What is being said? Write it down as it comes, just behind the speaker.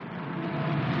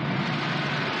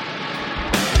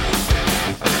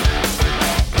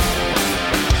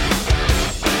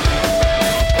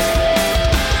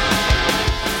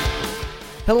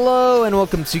Hello and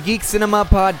welcome to Geek Cinema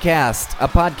Podcast, a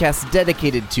podcast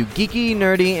dedicated to geeky,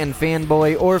 nerdy, and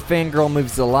fanboy or fangirl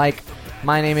movies alike.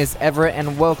 My name is Everett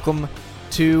and welcome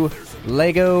to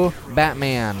Lego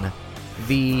Batman,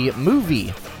 the movie,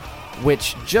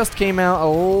 which just came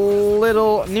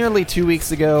out nearly 2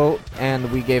 weeks ago,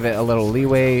 and we gave it a little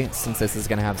leeway since this is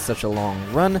going to have such a long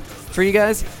run for you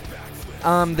guys.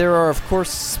 There are, of course,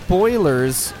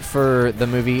 spoilers for the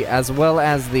movie, as well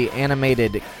as the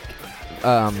animated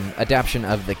adaptation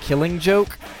of The Killing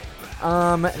Joke.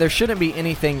 There shouldn't be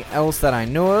anything else that I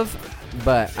know of,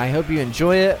 but I hope you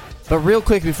enjoy it. But real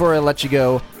quick before I let you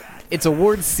go, it's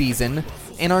awards season,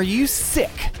 and are you sick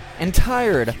and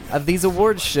tired of these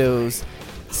awards shows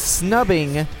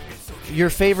snubbing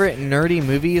your favorite nerdy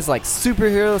movies like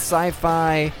superhero,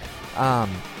 sci-fi,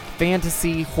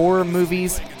 fantasy, horror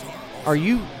movies? Are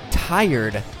you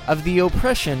tired of the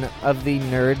oppression of the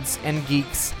nerds and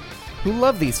geeks who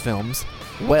love these films?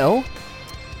 Well,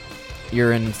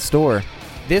 you're in store.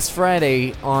 This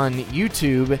Friday on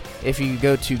YouTube, if you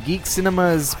go to Geek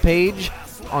Cinema's page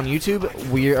on YouTube,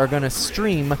 we are going to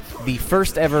stream the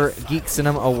first ever Geek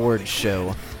Cinema Awards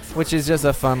show, which is just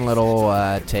a fun little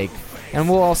take. And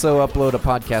we'll also upload a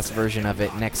podcast version of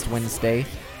it next Wednesday.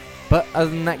 But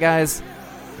other than that, guys,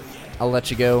 I'll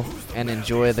let you go and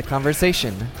enjoy the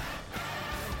conversation.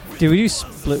 Did you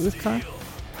split with Kyle?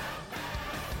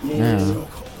 No.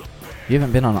 You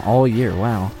haven't been on all year.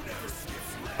 Wow.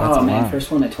 That's oh man,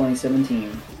 first one at 2017.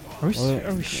 Are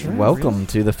we sure? Welcome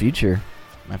to the future,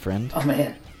 my friend. Oh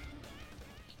man.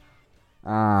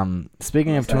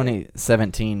 Speaking of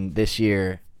 2017, this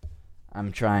year,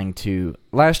 I'm trying to.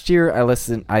 Last year,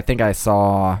 I think I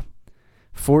saw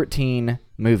 14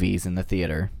 movies in the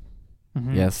theater.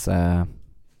 Mm-hmm. Yes,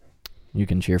 you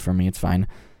can cheer for me. It's fine.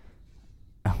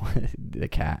 The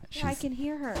cat. I can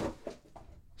hear her.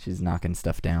 She's knocking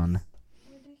stuff down.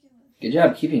 Good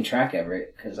job keeping track,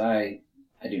 Everett, because I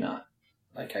do not.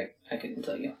 Like, I couldn't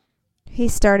tell you. He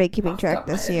started keeping track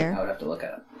this year. I would have to look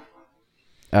at it.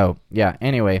 Oh, yeah.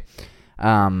 Anyway,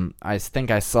 I think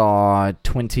I saw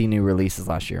 20 new releases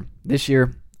last year. This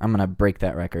year, I'm going to break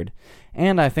that record.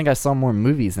 And I think I saw more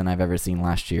movies than I've ever seen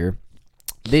last year.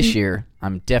 This year,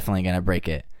 I'm definitely going to break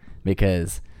it.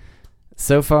 Because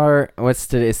so far, is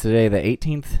today the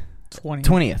 18th?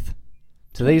 20th.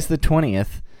 Today's the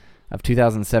 20th of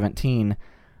 2017.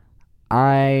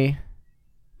 Is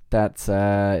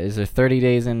there 30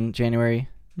 days in January?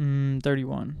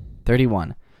 31.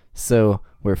 31. So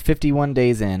we're 51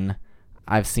 days in.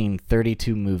 I've seen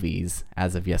 32 movies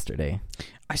as of yesterday.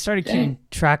 I started keeping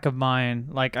track of mine.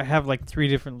 Like, I have like 3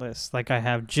 different lists. Like, I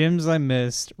have gyms I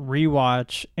missed,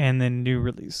 rewatch, and then new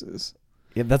releases.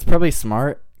 Yeah, that's probably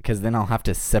smart, because then I'll have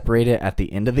to separate it at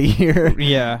the end of the year.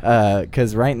 Yeah.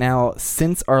 Because right now,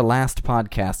 since our last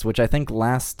podcast, which I think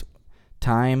last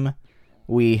time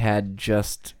we had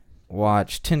just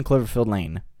watched 10 Cloverfield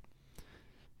Lane,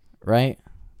 right?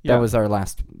 Yeah. That was our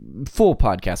last full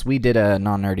podcast. We did a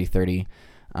non-nerdy 30,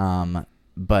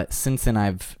 but since then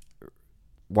I've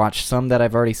watched some that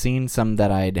I've already seen, some that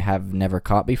I have never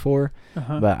caught before.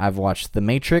 But I've watched The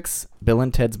Matrix, Bill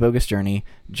and Ted's Bogus Journey,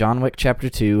 John Wick Chapter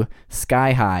 2,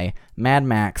 Sky High, Mad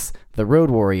Max, The Road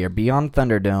Warrior, Beyond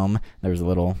Thunderdome. There's a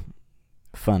little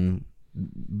fun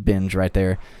binge right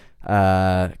there.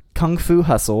 Kung Fu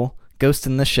Hustle, Ghost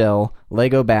in the Shell,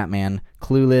 Lego Batman,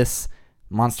 Clueless,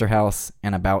 Monster House,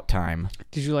 and About Time.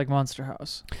 Did you like Monster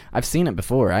House? I've seen it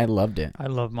before. I loved it. I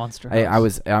love Monster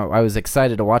House. I was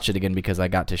excited to watch it again because I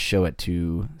got to show it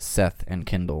to Seth and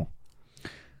Kendall.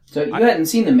 So you hadn't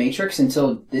seen The Matrix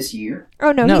until this year?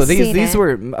 Oh no, no. He's These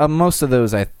were most of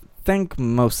those. I think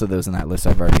most of those in that list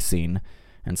I've already seen,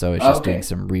 and so it's just doing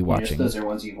some rewatching. Those are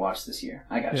ones you've watched this year.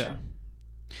 I gotcha.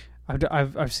 Yeah.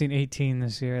 I've seen 18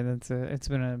 this year. It's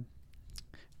been a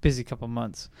busy couple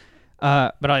months.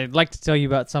 But I'd like to tell you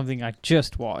about something I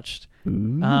just watched.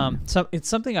 It's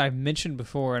something I've mentioned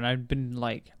before, and I've been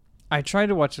like, I tried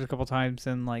to watch it a couple times,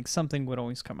 and like something would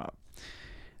always come up.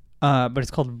 But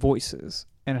it's called Voices,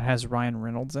 and it has Ryan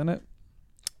Reynolds in it,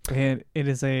 and it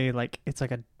is it's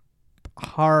like a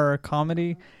horror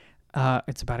comedy.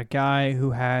 It's about a guy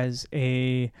who has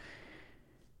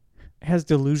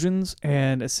delusions,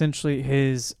 and essentially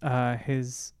his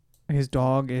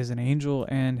dog is an angel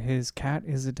and his cat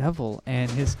is a devil,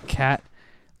 and his cat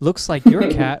looks like your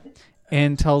cat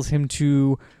and tells him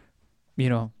to,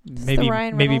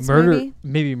 maybe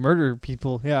murder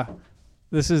people. Yeah,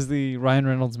 this is the Ryan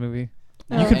Reynolds movie.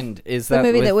 And is that the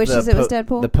movie that wishes it was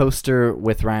Deadpool? The poster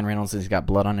with Ryan Reynolds has got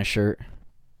blood on his shirt.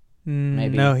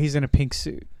 Maybe. No, he's in a pink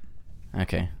suit.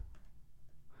 Okay.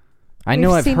 I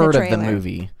know I've heard of the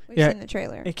movie. We've seen the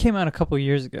trailer. It came out a couple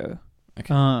years ago.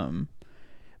 Okay.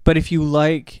 But if you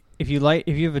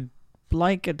have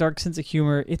a dark sense of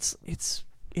humor, it's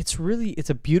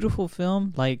a beautiful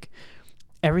film. Like,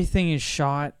 everything is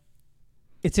shot.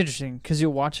 It's interesting because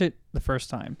you'll watch it the first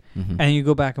time Mm-hmm. and you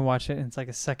go back and watch it, and it's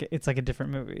like a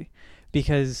different movie,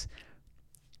 because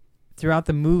throughout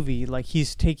the movie, like, he's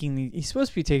supposed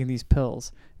to be taking these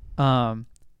pills,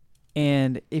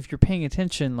 and if you're paying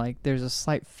attention, like, there's a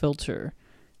slight filter,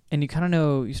 and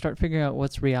you start figuring out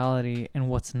what's reality and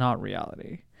what's not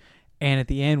reality. And at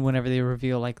the end, whenever they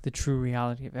reveal, like, the true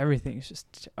reality of everything, it's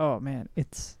just, oh man,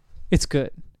 it's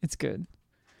good. It's good.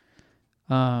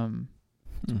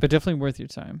 But definitely worth your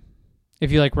time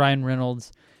if you like Ryan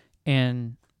Reynolds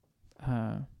and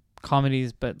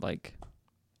comedies, but like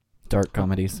Dark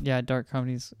comedies. Yeah, dark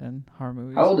comedies and horror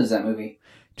movies. How old is that movie?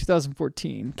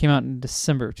 2014. Came out in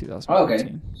December of 2014.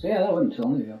 Okay. So yeah, that wasn't too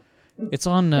long ago. It's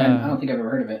on. I don't think I've ever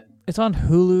heard of it. It's on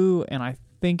Hulu, and I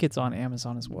think it's on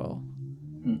Amazon as well.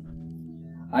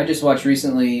 I just watched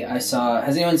recently. Has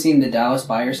anyone seen the Dallas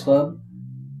Buyers Club?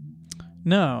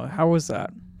 No, how was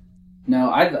that?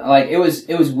 No, it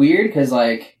was weird because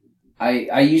like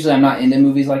I usually I'm not into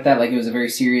movies like that. Like, it was a very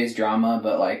serious drama,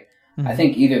 but like I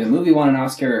think either the movie won an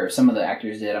Oscar or some of the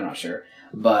actors did. I'm not sure,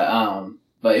 but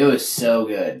it was so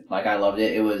good. Like, I loved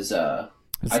it. It was I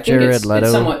think Jared Leto.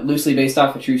 it's somewhat loosely based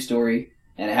off a true story,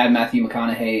 and it had Matthew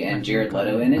McConaughey and Jared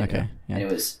Leto in it. Okay. Yeah. And it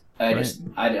was I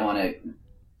didn't want to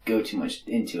go too much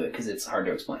into it because it's hard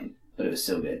to explain, but it was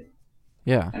so good.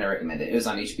 Yeah. And I recommend it. It was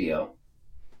on HBO.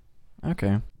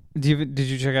 Okay. Did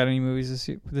you check out any movies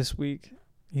this week?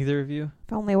 Either of you?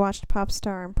 I've only watched Pop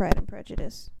Star and Pride and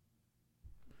Prejudice.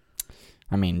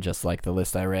 I mean, just like the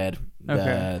list I read,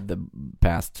 Okay. the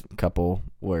past couple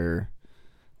were...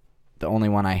 The only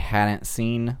one I hadn't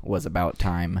seen was About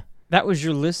Time. That was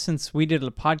your list since we did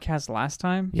a podcast last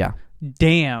time? Yeah.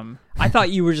 Damn. I thought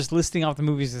you were just listing off the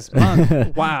movies this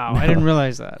month. Wow. I didn't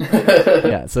realize that.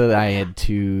 Yeah, so I had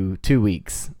two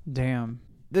weeks. Damn.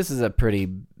 This is a pretty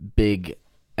big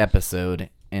episode,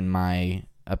 in my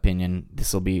opinion.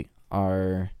 This will be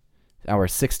our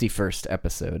 61st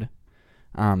episode.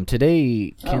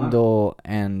 Today, Kendall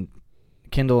and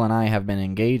I have been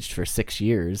engaged for 6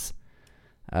 years.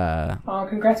 Oh,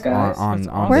 congrats, guys!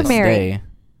 On We're this married. day.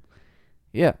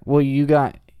 Yeah, well, you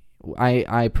got.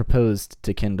 I proposed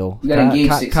to Kendall. You got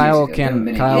engaged 6 years Kyle ago. can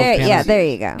There- Kyle There, can, yeah, there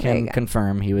you go. There can you go.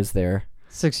 confirm he was there.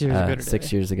 6 years ago today.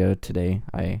 6 years ago today,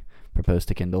 I proposed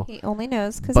to Kendall. He only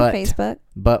knows because of But- Facebook.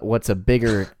 But what's a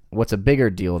bigger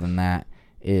deal than that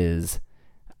is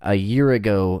a year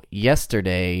ago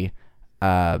yesterday,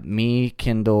 me,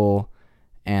 Kendall,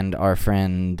 and our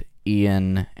friend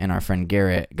Ian and our friend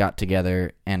Garrett got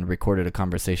together and recorded a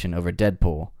conversation over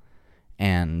Deadpool.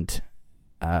 And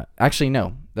actually,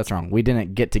 no, that's wrong. We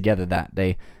didn't get together that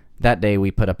day. That day, we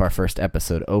put up our first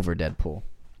episode over Deadpool.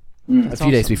 Mm. A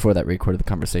few days before that, we recorded the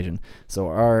conversation. So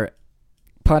our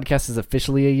podcast is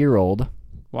officially a year old.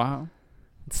 Wow.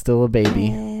 It's still a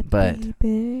baby, but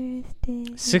Happy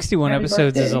birthday. 61 Happy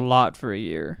episodes is birthday. a lot for a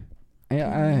year.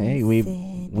 hey,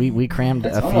 we crammed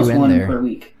That's a few almost in one there. per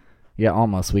week. Yeah,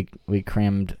 almost. We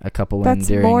crammed a couple in That's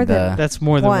during more the. than- That's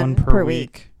more than One one per per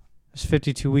week. There's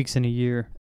 52 weeks in a year.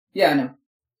 Yeah, I know.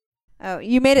 Oh,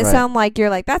 you made it Right. sound like you're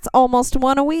like, that's almost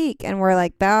one a week. And we're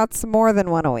like, that's more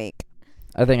than one a week.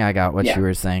 I think I got what Yeah. you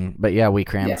were saying, but yeah, we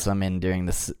crammed Yeah. some in during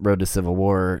the Road to Civil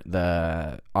War,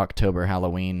 the October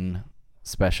Halloween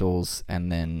specials,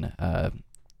 and then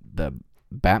the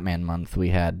Batman month. We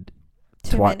had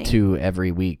Too many. 2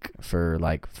 every week for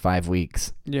like 5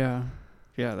 weeks. Yeah.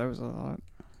 Yeah, that was a lot.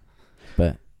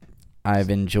 But I've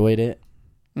enjoyed it.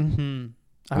 Mm-hmm.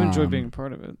 I've enjoyed being a Um,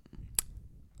 part of it.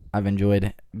 I've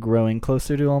enjoyed growing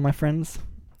closer to all my friends,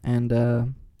 and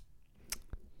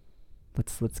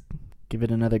let's give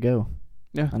it another go.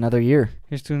 Yeah. Another year.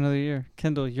 Here's to another year.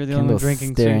 Kendall, you're the only one Kendall's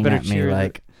drinking, so you staring better at me cheer.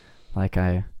 like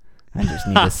I just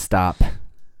need to stop.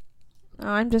 Oh,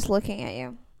 I'm just looking at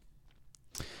you.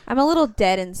 I'm a little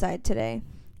dead inside today.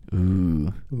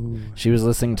 Ooh. Ooh. She was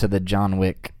listening to the John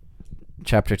Wick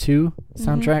Chapter 2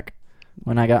 soundtrack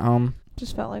when I got home.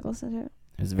 Just felt like listening to it.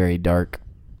 It was very dark.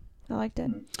 I liked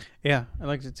it. Yeah, I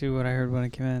liked it too. What I heard when I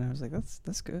came in, I was like,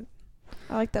 that's good.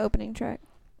 I like the opening track.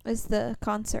 It's the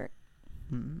concert.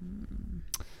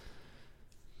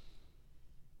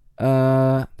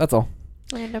 That's all.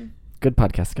 Random. Good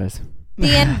podcast, guys. The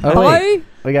end. Oh, Boy. wait.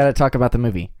 We got to talk about the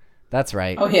movie. That's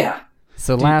right. Oh yeah.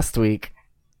 So last week,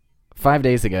 5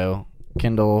 days ago,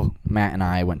 Kendall, Matt, and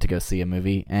I went to go see a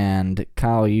movie, and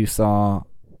Kyle, you saw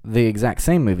the exact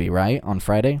same movie, right? On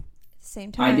Friday?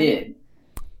 Same time. I did.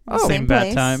 Oh, Same bad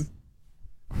place. time.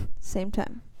 Same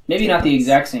time. Maybe not the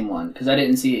exact same one because I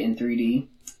didn't see it in 3D.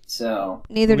 So,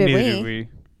 Neither did Neither we. did we.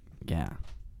 Yeah.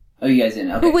 oh, you guys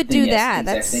didn't. Okay. Who would then do yes, that? exact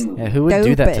That's- same movie. Yeah, who would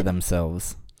do that to Stupid.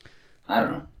 themselves? I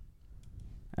don't know.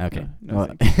 Okay. No, Well,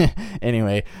 thank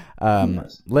anyway, Who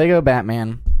knows? Lego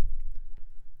Batman,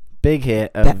 big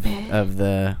hit Batman. of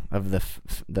the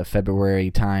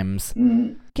February Times.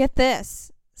 Mm, Get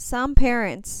this. Some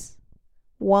parents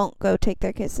won't go take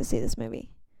their kids to see this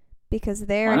movie because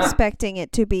they're Why not? expecting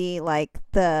it to be like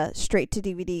the straight to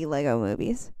DVD Lego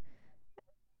movies.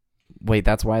 Wait,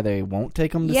 that's why they won't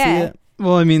take them to see Yeah. it?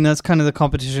 Well, I mean, that's kind of the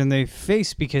competition they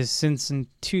face because since in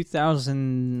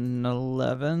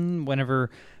 2011,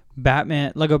 whenever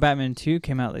Lego Batman 2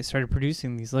 came out, they started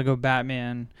producing these Lego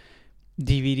Batman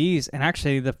DVDs. And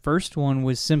actually, the first one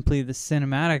was simply the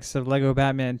cinematics of Lego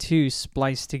Batman 2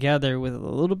 spliced together with a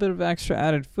little bit of extra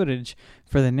added footage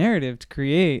for the narrative to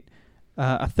create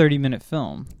a 30-minute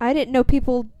film. I didn't know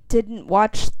people didn't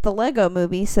watch the Lego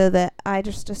movie, so that I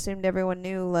just assumed everyone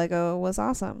knew Lego was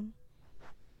awesome.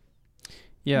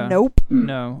 Yeah. Nope. mm.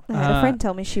 No. I had a friend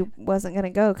tell me she wasn't going to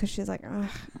go because she's like, ugh,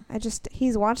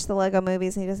 he's watched the Lego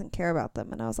movies and he doesn't care about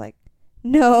them. And I was like,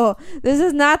 no, this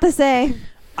is not the same.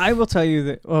 I will tell you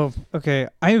that. Oh, okay.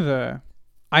 I have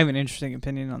an interesting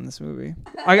opinion on this movie.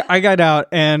 I got out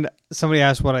and somebody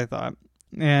asked what I thought,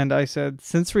 and I said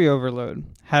sensory overload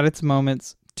had its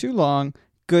moments. Too long.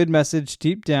 Good message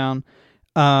deep down.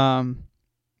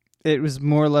 It was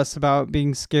more or less about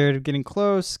being scared of getting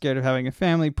close, scared of having a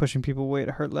family, pushing people away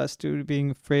to hurt less due to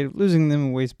being afraid of losing them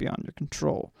in ways beyond your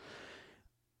control.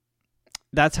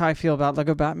 That's how I feel about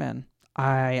Lego Batman.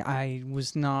 I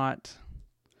was not.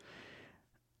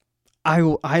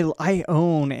 I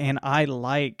own and I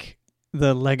like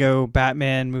the Lego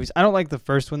Batman movies. I don't like the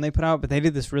first one they put out, but they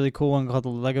did this really cool one called the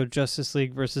Lego Justice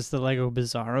League versus the Lego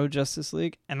Bizarro Justice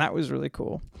League, and that was really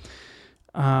cool.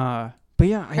 But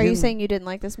yeah, Are you saying you didn't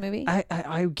like this movie?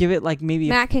 I give it like maybe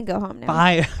Matt can go home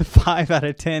now. five out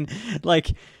of 10. Like,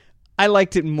 I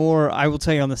liked it more. I will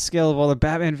tell you on the scale of all the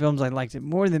Batman films, I liked it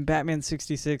more than Batman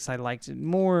 66. I liked it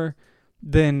more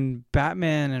than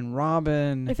Batman and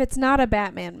Robin. If it's not a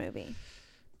Batman movie,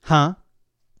 Huh?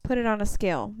 put it on a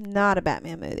scale. Not a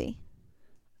Batman movie.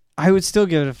 I would still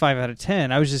give it a 5 out of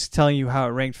 10. I was just telling you how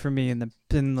it ranked for me in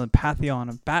the pantheon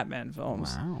of Batman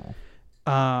films.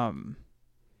 Wow.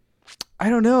 I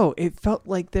don't know. It felt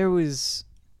like there was.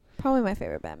 Probably my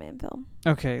favorite Batman film.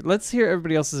 Okay, let's hear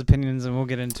everybody else's opinions and we'll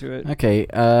get into it. Okay,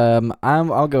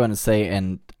 I'll go in and say,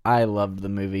 and I loved the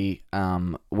movie.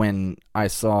 When I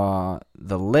saw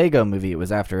the Lego movie, it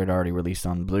was after it already released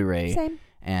on Blu-ray, Same.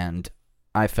 and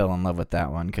I fell in love with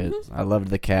that one because Mhm. I loved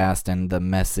the cast and the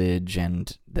message,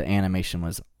 and the animation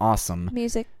was awesome.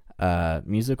 Music.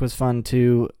 Music was fun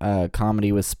too.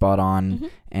 Comedy was spot on, Mhm.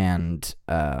 and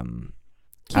I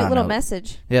Cute don't little know.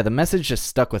 message. Yeah, the message just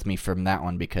stuck with me from that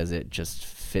one because it just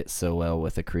fits so well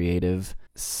with the creative.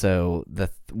 So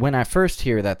when I first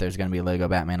hear that there's going to be Lego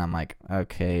Batman, I'm like,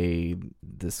 okay,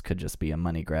 this could just be a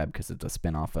money grab because it's a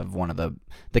spin-off of one of the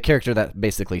character that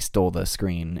basically stole the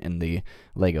screen in the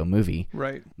Lego movie.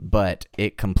 Right. But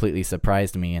it completely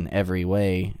surprised me in every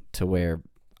way to where,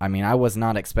 I mean, I was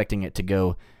not expecting it to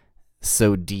go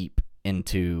so deep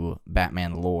into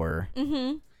Batman lore.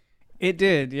 Mm-hmm. It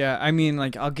did, yeah. I mean,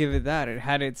 like, I'll give it that. It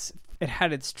had its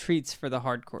treats for the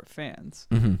hardcore fans.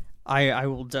 Mm-hmm. I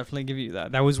will definitely give you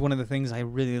that. That was one of the things I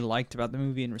really liked about the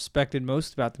movie and respected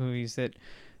most about the movie is that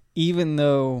even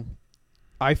though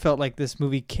I felt like this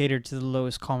movie catered to the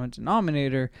lowest common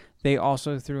denominator, they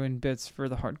also threw in bits for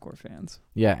the hardcore fans.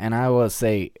 Yeah, and I will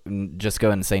say, just go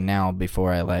ahead and say now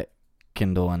before I let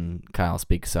Kendall and Kyle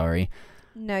speak, sorry.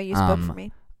 No, you spoke for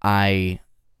me. I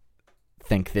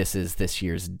think this is this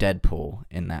year's Deadpool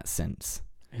in that sense.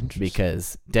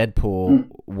 Because Deadpool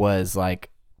was like,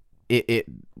 it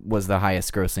was the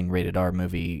highest grossing rated R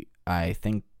movie, I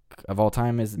think, of all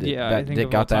time. I think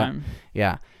of all time.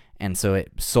 Yeah. And so it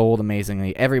sold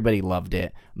amazingly. Everybody loved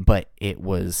it, but it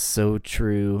was so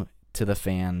true to the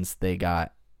fans. They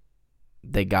got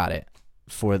it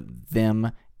for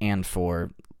them and for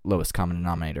lowest common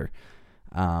denominator.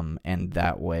 And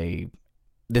that way,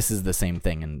 this is the same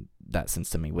thing in that sense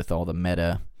to me with all the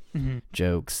meta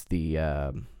jokes.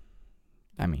 I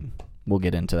mean, we'll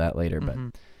get into that later, but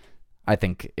I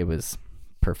think it was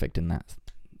perfect in that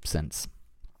sense.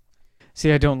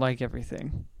 See, I don't like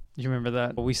everything. You remember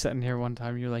that? We sat in here one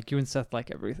time. You're like, you and Seth like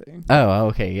everything. Oh,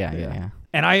 okay, yeah.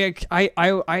 And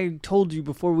I told you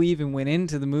before we even went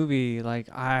into the movie, like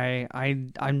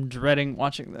I'm dreading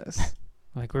watching this.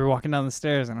 Like we were walking down the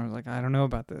stairs, and I was like, I don't know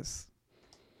about this.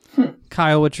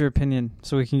 Kyle, what's your opinion?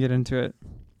 So we can get into it.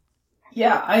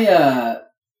 Yeah,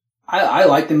 I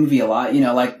like the movie a lot.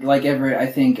 Like Everett, I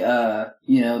think,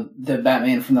 the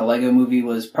Batman from the Lego movie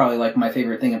was probably like my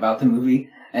favorite thing about the movie.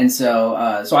 And so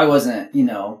I wasn't,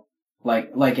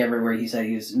 like Everett where he said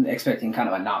he was expecting kind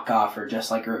of a knockoff or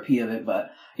just like a repeat of it.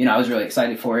 But, I was really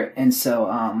excited for it. And so,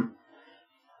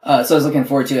 so I was looking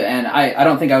forward to it. And I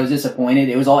don't think I was disappointed.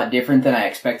 It was a lot different than I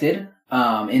expected,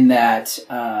 in that,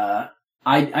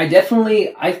 I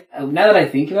definitely, now that I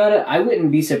think about it, I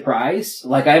wouldn't be surprised.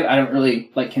 Like, I don't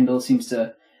really, like, Kendall seems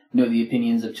to know the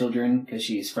opinions of children because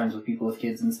she's friends with people with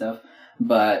kids and stuff.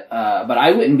 But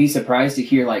I wouldn't be surprised to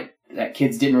hear, like, that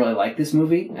kids didn't really like this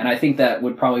movie. And I think that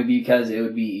would probably be because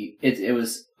it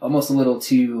was almost a little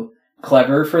too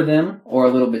clever for them or a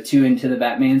little bit too into the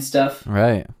Batman stuff.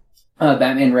 Right.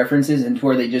 Batman references and to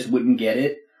where they just wouldn't get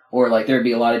it. Or, like, there'd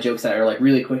be a lot of jokes that are, like,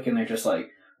 really quick and they're just like,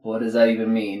 what does that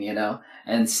even mean,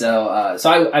 And so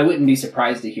I wouldn't be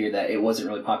surprised to hear that it wasn't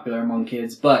really popular among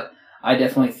kids, but I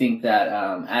definitely think that,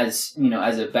 as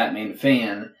a Batman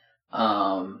fan,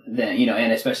 then,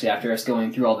 and especially after us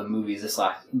going through all the movies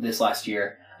this last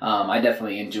year, I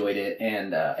definitely enjoyed it.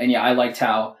 And yeah, I liked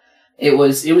how it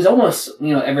was almost,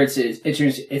 Everett,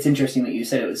 it's interesting that you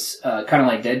said it was, kind of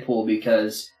like Deadpool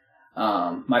because,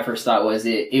 my first thought was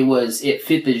it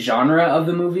fit the genre of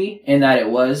the movie in that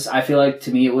I feel like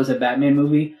to me it was a Batman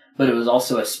movie, but it was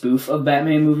also a spoof of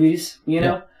Batman movies,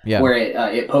 Yeah. where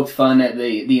it poked fun at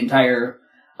the entire,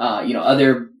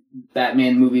 other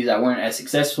Batman movies that weren't as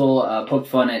successful, poked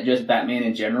fun at just Batman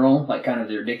in general, like kind of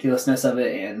the ridiculousness of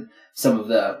it and some of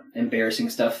the embarrassing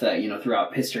stuff that,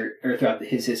 throughout his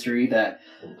history that,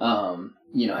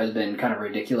 has been kind of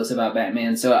ridiculous about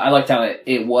Batman. So I liked how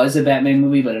it was a Batman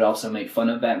movie, but it also made fun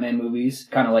of Batman movies,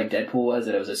 kind of like Deadpool was,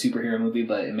 that it was a superhero movie,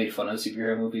 but it made fun of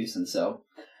superhero movies. And so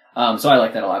I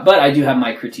like that a lot. But I do have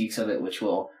my critiques of it, which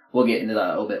we'll get into that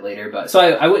a little bit later. But so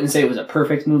I wouldn't say it was a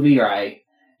perfect movie or I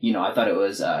thought it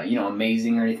was,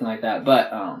 amazing or anything like that.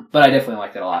 But I definitely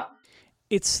liked it a lot.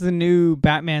 It's the new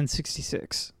Batman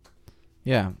 66.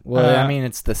 Yeah. Well, I mean,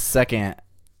 it's the second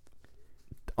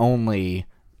only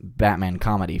Batman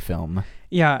comedy film.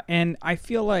 Yeah, and I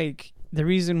feel like the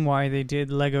reason why they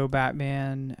did Lego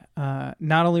Batman,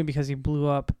 not only because he blew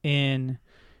up in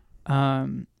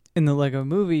the Lego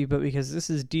movie, but because this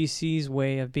is DC's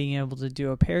way of being able to do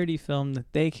a parody film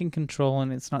that they can control,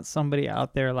 and it's not somebody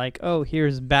out there like, oh,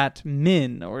 here's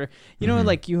Batman, or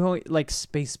like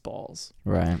Spaceballs,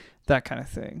 right? That kind of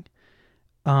thing.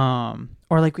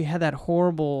 Or like we had that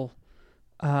horrible,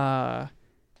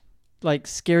 like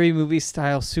scary movie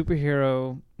style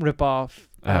superhero ripoff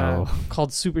called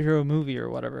Superhero Movie or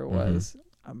whatever it was.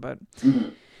 But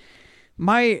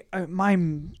my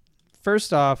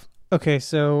first off, okay,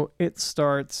 so it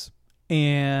starts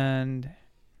and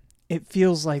it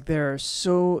feels like there's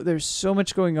so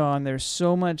much going on. There's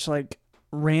so much like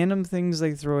random things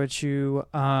they throw at you.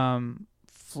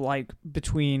 Like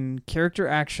between character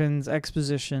actions,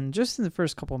 exposition, just in the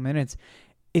first couple minutes,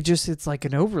 it's like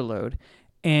an overload.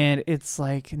 And it's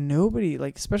like nobody,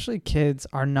 like especially kids,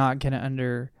 are not gonna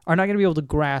be able to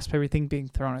grasp everything being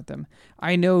thrown at them.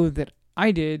 I know that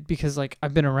I did because like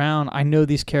I've been around. I know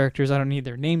these characters. I don't need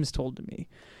their names told to me.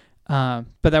 But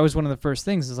that was one of the first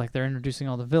things is like they're introducing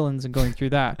all the villains and going through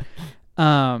that.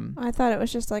 I thought it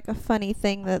was just like a funny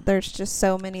thing that there's just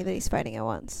so many that he's fighting at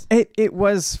once. It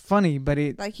was funny, but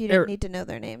like you didn't need to know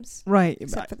their names, right?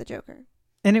 Except for the Joker.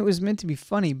 And it was meant to be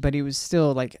funny, but it was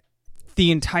still like.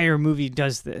 The entire movie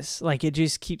does this. Like it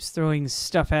just keeps throwing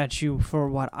stuff at you for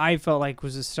what I felt like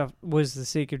was the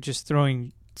sake of just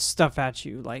throwing stuff at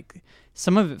you. Like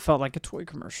some of it felt like a toy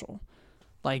commercial.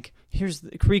 Like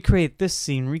recreate this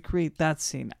scene, recreate that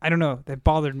scene. I don't know. That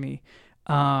bothered me.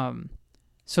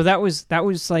 So that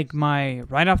was like my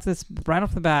right off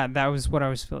the bat. That was what I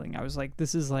was feeling. I was like,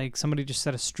 this is like somebody just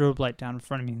set a strobe light down in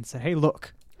front of me and said, "Hey,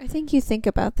 look." I think you think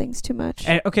about things too much.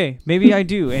 Okay, maybe I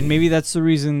do, and maybe that's the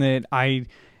reason that I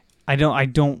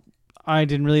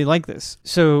didn't really like this.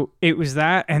 So it was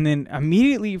that, and then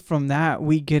immediately from that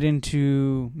we get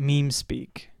into meme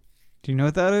speak. Do you know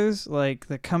what that is? Like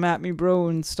the "come at me, bro"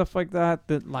 and stuff like that.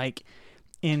 That like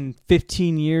in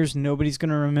 15 years nobody's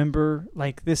gonna remember.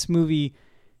 Like this movie,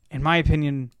 in my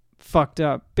opinion, fucked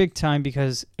up big time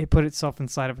because it put itself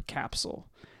inside of a capsule.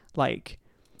 Like.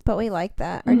 But we like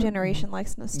that. Our generation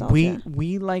likes nostalgia.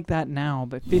 We like that now,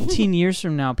 but 15 years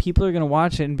from now, people are gonna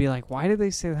watch it and be like, "Why did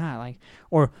they say that?" Like,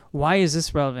 or "Why is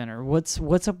this relevant?" Or "What's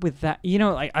up with that?"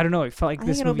 Like I don't know. It felt like I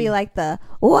this think it'll movie be like the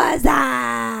 "What's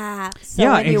up?" So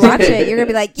yeah, when you watch it, you're gonna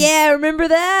be like, "Yeah, remember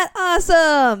that?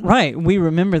 Awesome!" Right? We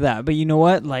remember that, but you know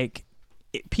what? Like,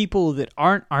 people that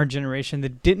aren't our generation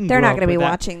that didn't. They're grow not up going to be with that.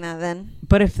 watching that then.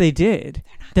 But if they did,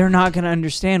 they're not going to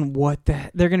understand what they're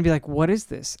going to be like. What is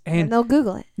this? And they'll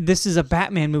Google it. This is a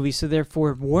Batman movie, so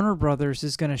therefore Warner Brothers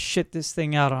is going to shit this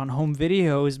thing out on home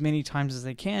video as many times as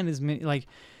they can,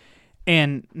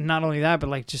 and not only that,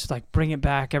 but just bring it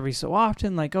back every so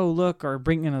often, oh look, or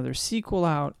bring another sequel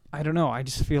out. I don't know. I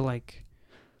just feel like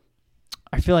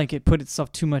it put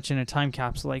itself too much in a time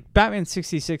capsule. Like Batman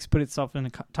 66 put itself in a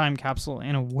time capsule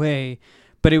in a way,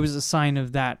 but it was a sign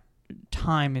of that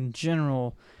time in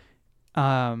general.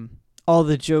 All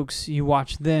the jokes you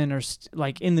watch then are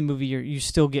in the movie you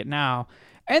still get now,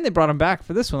 and they brought them back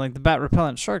for this one, like the bat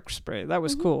repellent shark spray. That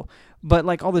was cool. But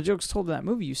all the jokes told in that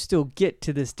movie, you still get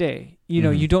to this day. You know,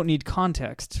 you don't need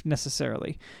context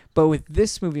necessarily. But with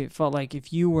this movie, it felt like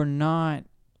if you were not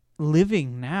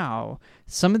living now,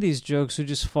 some of these jokes would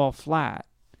just fall flat.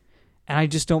 And I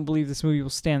just don't believe this movie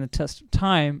will stand the test of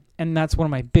time. And that's one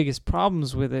of my biggest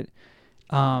problems with it,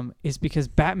 is because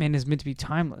Batman is meant to be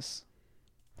timeless.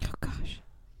 Oh, gosh.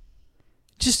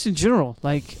 Just in general,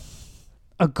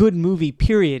 a good movie,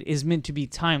 period, is meant to be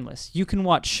timeless. You can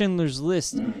watch Schindler's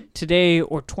List today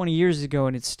or 20 years ago,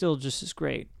 and it's still just as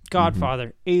great.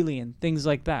 Godfather, Alien, things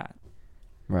like that.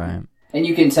 Right. And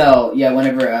you can tell,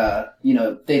 whenever,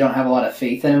 they don't have a lot of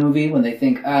faith in a movie, when they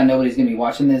think, nobody's going to be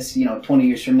watching this, 20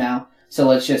 years from now, so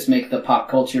let's just make the pop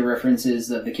culture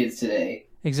references of the kids today.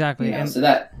 Exactly. And so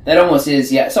that almost is,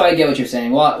 so I get what you're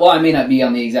saying. Well, I may not be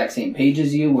on the exact same page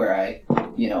as you, where I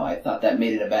thought that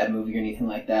made it a bad movie or anything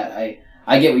like that.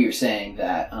 I get what you're saying,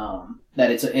 that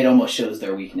it almost shows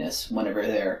their weakness whenever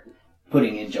they're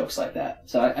putting in jokes like that.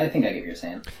 So I think I get what you're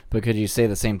saying. But could you say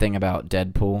the same thing about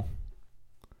Deadpool?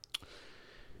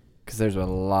 Because there's a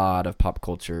lot of pop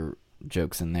culture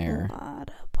jokes in there. A lot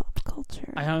of pop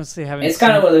culture. I honestly haven't. It's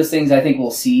kind of one of those things I think we'll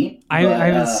see. I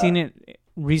haven't seen it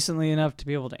recently enough to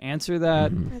be able to answer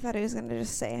that. I thought he was going to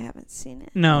just say I haven't seen it.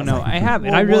 No, I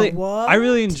haven't. What? I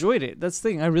really enjoyed it. That's the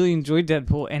thing. I really enjoyed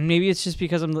Deadpool, and maybe it's just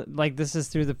because I'm this is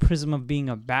through the prism of being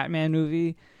a Batman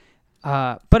movie.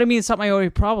 But I mean, it's not my only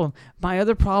problem. My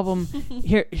other problem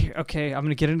here. Okay, I'm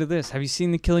gonna get into this. Have you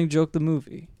seen The Killing Joke, the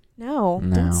movie? No.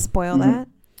 No. Don't spoil that.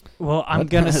 Well, I'm What?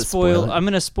 gonna Spoil spoil. it. I'm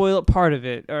gonna spoil part of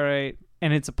it. All right,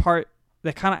 and it's a part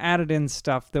that kind of added in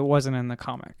stuff that wasn't in the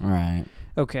comic. Right.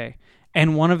 Okay.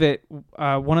 And one of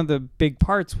the big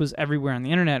parts was everywhere on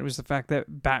the internet was the fact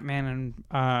that Batman and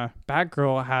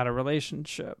Batgirl had a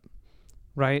relationship,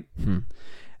 right?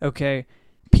 Okay.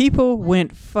 People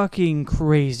went fucking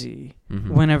crazy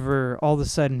whenever all of a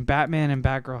sudden Batman and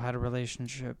Batgirl had a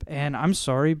relationship. And I'm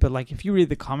sorry, but if you read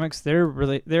the comics,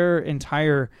 their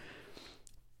entire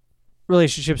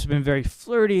relationships have been very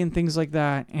flirty and things like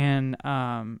that. And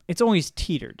it's always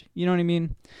teetered. You know what I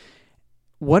mean?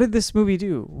 What did this movie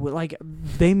do?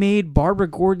 They made Barbara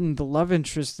Gordon the love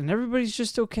interest, and everybody's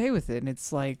just okay with it. And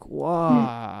it's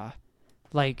wow.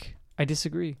 I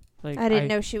disagree. I didn't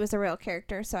know she was a real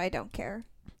character, so I don't care.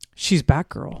 She's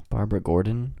Batgirl. Barbara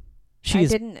Gordon? She is.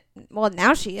 Didn't. Well,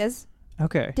 now she is.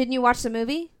 Okay. Didn't you watch the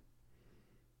movie?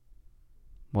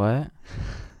 What?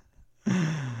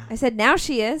 I said now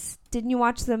she is. Didn't you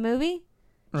watch the movie?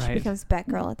 She Right. becomes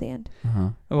Batgirl at the end.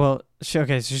 Well, so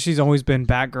she's always been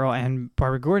Batgirl and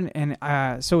Barbara Gordon,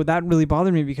 and so that really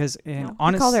bothered me because, I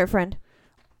called her a friend.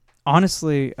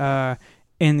 honestly,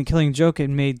 in The Killing Joke, it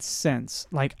made sense.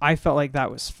 I felt like that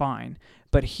was fine,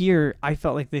 but here I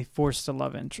felt like they forced a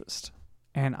love interest,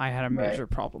 and I had a major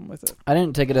problem with it. I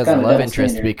didn't take it as Kind a of love double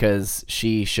interest standard. because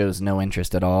she shows no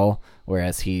interest at all,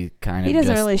 whereas he kind of He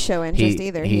doesn't just, really show interest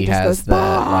either. he just has goes, the,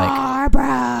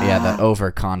 Barbara. the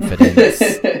overconfidence,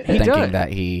 He thinking does.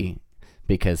 that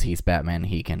because he's Batman,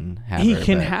 he can have He her.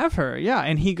 can but- have her, yeah,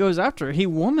 and he goes after her. He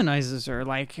womanizes her.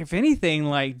 If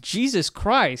anything, Jesus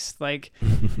Christ,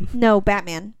 No,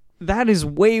 Batman. that is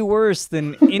way worse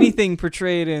than anything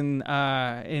portrayed in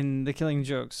The Killing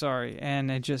Joke. Sorry, and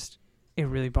it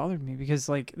really bothered me because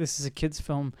this is a kids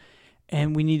film,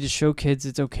 and we need to show kids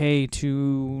it's okay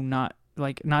to not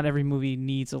every movie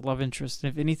needs a love interest,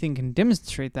 and if anything can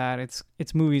demonstrate that,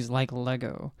 it's movies like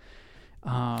Lego,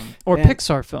 or And-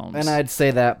 Pixar films. And I'd say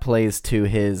that plays to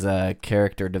his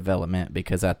character development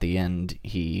because at the end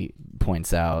he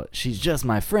points out, she's just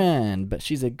my friend, but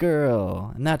she's a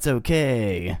girl, and that's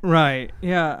okay. right,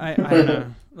 yeah, I don't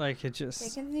know, it They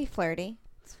just can be flirty.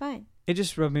 It's fine.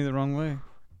 rubbed me the wrong way.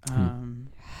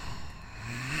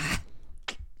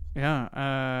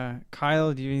 Yeah,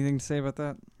 Kyle, do you have anything to say about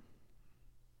that?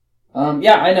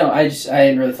 Yeah, I know. I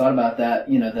hadn't really thought about that.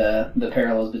 The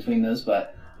parallels between those,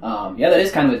 but that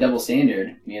is kind of a double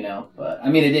standard. But I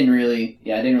mean, it didn't really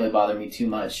bother me too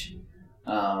much.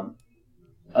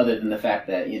 other than the fact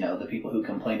that, you know, the people who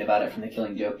complained about it from The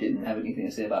Killing Joke didn't have anything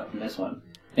to say about it from this one.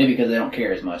 Maybe because they don't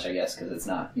care as much, I guess, because it's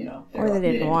not, you know... Or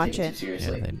they didn't watch take it. too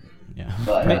seriously. Yeah,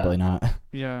 But, probably not.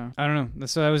 Yeah, I don't know.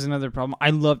 So that was another problem.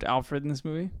 I loved Alfred in this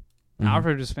movie. Mhm.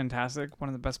 Alfred was fantastic. One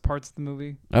of the best parts of the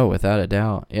movie. Oh, without a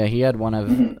doubt. Yeah, he had one of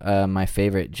Mhm. my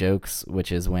favorite jokes,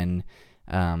 which is when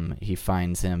he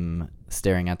finds him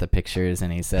staring at the pictures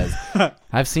and he says,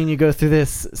 I've seen you go through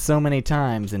this so many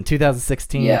times in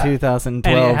 2016, Yeah.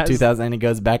 2012, And it has- 2000, and he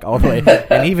goes back all the way.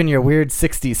 And even your weird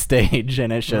 60s stage,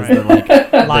 and it shows Right. the, like,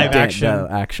 Live action.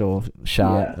 the actual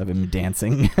shot Yeah. of him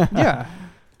dancing. Yeah,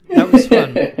 that was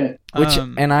fun. Which,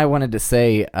 Um, and I wanted to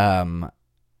say,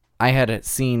 I had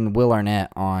seen Will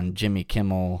Arnett on Jimmy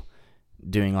Kimmel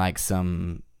doing like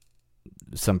some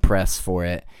press for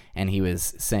it, and he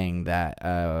was saying that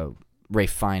Ralph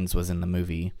Fiennes was in the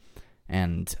movie,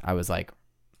 and I was like,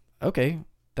 okay,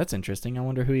 that's interesting. I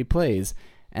wonder who he plays.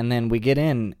 And then we get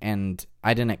in, and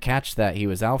I didn't catch that he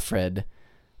was Alfred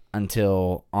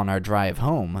until on our drive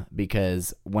home,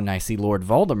 because when I see Lord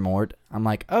Voldemort, I'm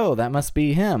like, oh, that must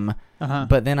be him. uh-huh.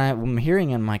 But then I'm hearing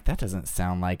him like, that doesn't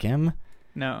sound like him.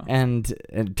 No. And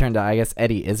it turned out, I guess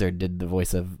Eddie Izzard did the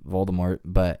voice of Voldemort,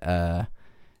 but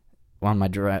on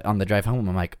the drive home,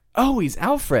 I'm like, oh, he's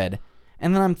Alfred.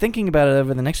 And then I'm thinking about it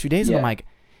over the next few days, and I'm Yeah. like,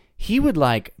 he would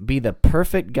like be the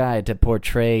perfect guy to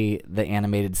portray the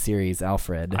animated series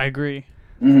Alfred. I agree.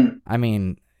 Mhm. I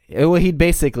mean, he'd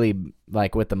basically,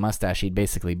 like with the mustache, he'd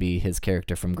basically be his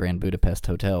character from Grand Budapest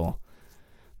Hotel.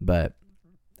 But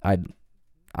I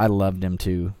loved him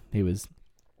too. He was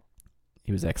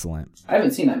excellent. I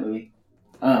haven't seen that movie.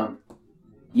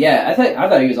 Yeah, I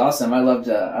thought he was awesome. I loved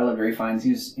Ralph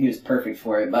Fiennes. He was perfect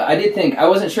for it. But I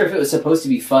wasn't sure if it was supposed to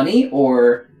be funny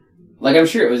or, like, I'm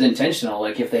sure it was intentional.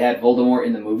 Like if they had Voldemort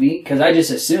in the movie, because I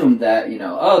just assumed that, you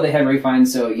know, oh, they had Ralph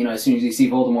Fiennes, so, you know, as soon as you see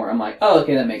Voldemort, I'm like, oh,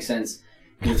 okay, that makes sense.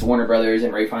 Because it's Warner Brothers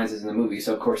and Ralph Fiennes is in the movie,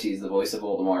 so of course he's the voice of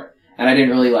Voldemort. And I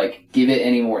didn't really like give it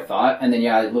any more thought. And then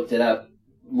I looked it up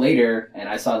later, and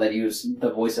I saw that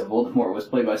the voice of Voldemort was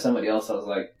played by somebody else. I was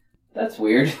like, that's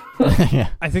weird. Yeah.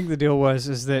 I think the deal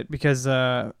is that because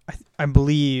I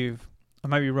believe, I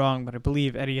might be wrong, but I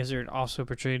believe Eddie Izzard also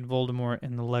portrayed Voldemort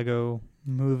in the Lego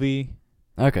movie,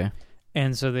 Okay.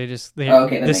 and so they Oh,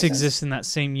 okay, that this makes exists in that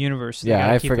same universe. So they Yeah,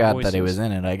 gotta I keep the forgot that he voices. was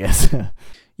in it, I guess.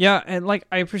 Yeah, and like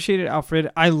I appreciated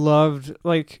Alfred. I loved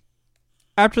like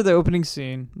after the opening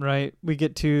scene, right? We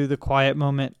get to the quiet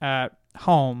moment at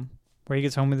home where he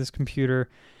gets home with his computer,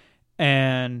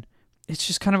 and it's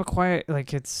just kind of a quiet,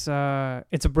 like it's a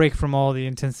break from all the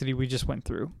intensity we just went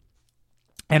through,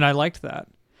 and I liked that.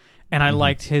 And I Mhm.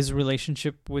 liked his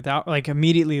relationship without, like,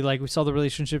 immediately, like, we saw the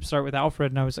relationship start with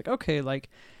Alfred, and I was like, okay, like,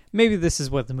 maybe this is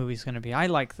what the movie's going to be. I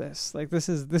like this. Like, this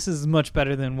is much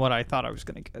better than what I thought I was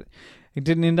going to get. It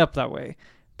didn't end up that way.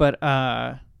 But,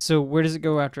 so where does it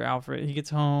go after Alfred? He gets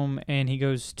home, and he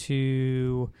goes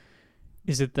to,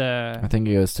 is it I the... think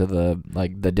he goes to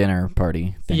the dinner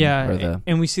party thing. Yeah, Or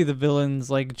and we see the villains,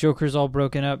 like, Joker's all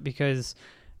broken up because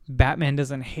Batman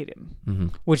doesn't hate him,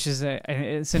 Mhm. which is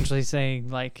essentially saying,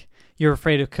 like, you're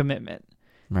afraid of commitment.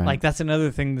 Right. Like, that's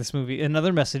another thing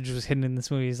another message was hidden in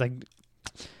this movie is, like,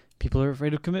 people are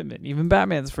afraid of commitment. Even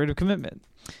Batman's afraid of commitment.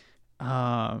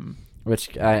 Which,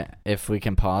 if we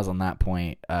can pause on that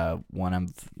point, one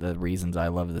of the reasons I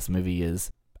love this movie is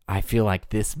I feel like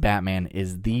this Batman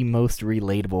is the most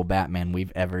relatable Batman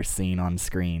we've ever seen on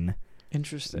screen.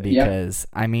 Interesting. Because,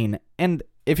 I mean, and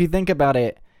if you think about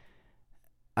it,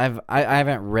 I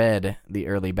haven't read the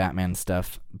early Batman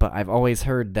stuff, but I've always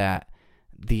heard that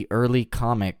the early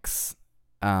comics,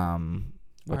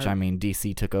 which I mean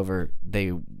DC took over,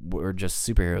 they were just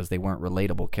superheroes. They weren't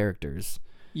relatable characters.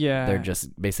 Yeah. They're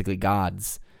just basically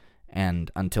gods. And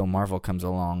until Marvel comes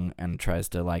along and tries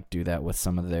to like do that with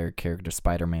some of their characters,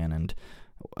 Spider-Man and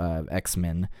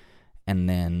X-Men, and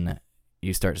then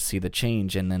you start to see the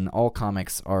change, and then all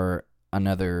comics are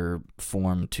another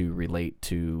form to relate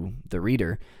to the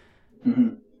reader.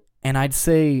 Mhm. And I'd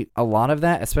say a lot of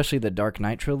that, especially the Dark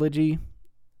Knight trilogy,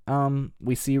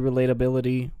 we see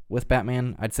relatability with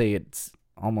Batman. I'd say it's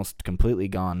almost completely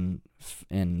gone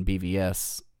in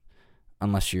BVS,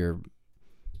 unless you're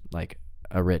like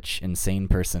a rich, insane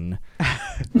person.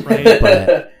 Right.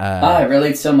 But I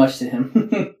relate so much to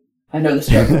him. I know the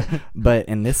struggle. but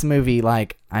in this movie,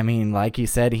 like, I mean, like you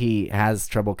said, he has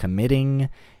trouble committing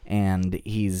and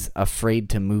he's afraid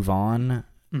to move on.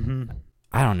 Mm-hmm.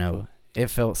 I don't know. It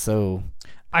felt so...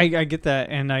 I get that,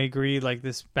 and I agree. Like,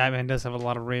 this Batman does have a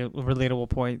lot of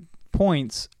relatable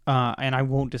points, and I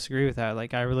won't disagree with that.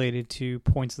 Like, I related to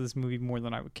points of this movie more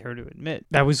than I would care to admit.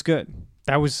 That was good.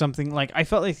 that was something like I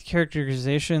felt like the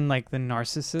characterization, like the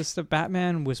narcissist of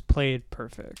Batman, was played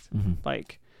perfect. Mm-hmm.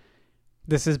 Like,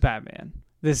 this is Batman.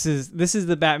 This is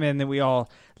the Batman that we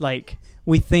all like.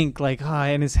 We think like,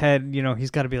 in his head, you know, he's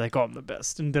got to be like, oh, I'm the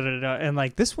best, and da da da. And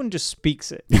like this one just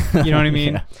speaks it. You know what I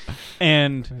mean? Yeah.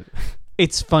 And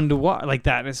it's fun to watch. Like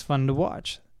that is fun to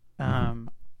watch. Mm-hmm.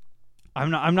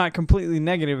 I'm not completely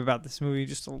negative about this movie.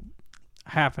 Just a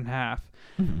half and half.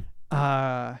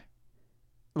 Mm-hmm.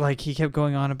 Like he kept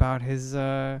going on about his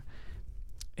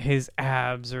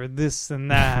abs or this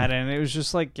and that, and it was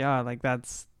just like, yeah, like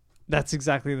that's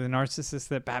exactly the narcissist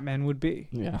that Batman would be.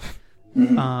 Yeah.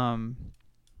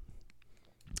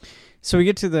 So we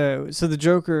get to the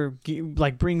Joker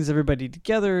like brings everybody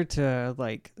together to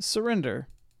like surrender.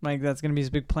 Like that's gonna be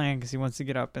his big plan because he wants to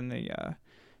get up in the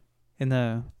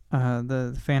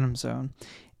Phantom Zone,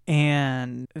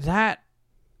 and that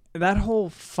whole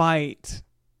fight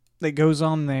that goes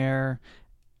on there,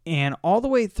 and all the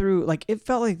way through, like it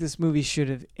felt like this movie should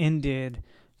have ended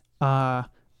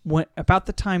when about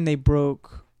the time they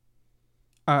broke.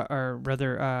 Or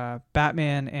rather,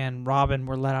 Batman and Robin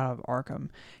were let out of Arkham.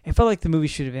 It felt like the movie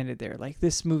should have ended there. Like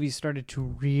this movie started to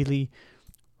really,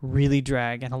 really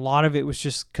drag, and a lot of it was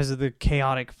just because of the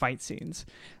chaotic fight scenes.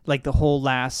 Like the whole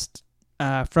last,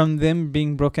 from them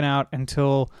being broken out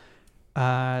until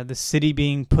the city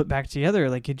being put back together.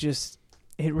 Like it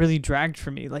really dragged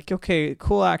for me. Like okay,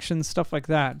 cool action stuff like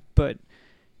that, but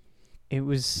it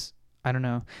was. I don't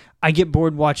know. I get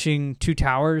bored watching Two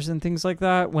Towers and things like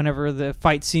that whenever the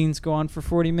fight scenes go on for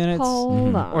 40 minutes.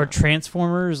 Hold on. Or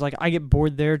Transformers. Like, I get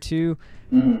bored there, too.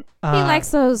 Mm-hmm. He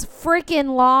likes those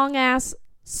freaking long-ass,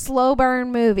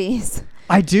 slow-burn movies.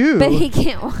 I do. But he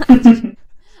can't watch.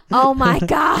 Oh, my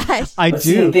gosh. I But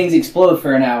do. seeing things explode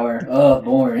for an hour. Oh,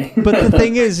 boring. But the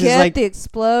thing is Get like... the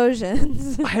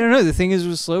explosions. I don't know. The thing is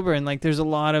with slow burn, like, there's a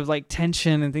lot of, like,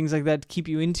 tension and things like that to keep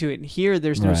you into it. And here,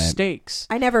 there's no Right. stakes.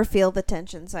 I never feel the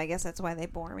tension, so I guess that's why they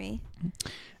bore me.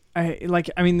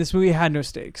 This movie had no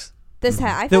stakes.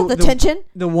 I felt the tension.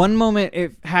 The one moment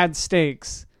it had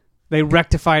stakes, they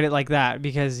rectified it like that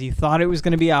because you thought it was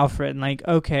going to be Alfred. And, like,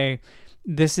 okay...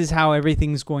 This is how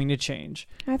everything's going to change.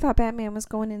 I thought Batman was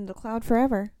going into the cloud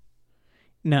forever.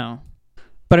 No.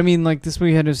 But I mean, like, this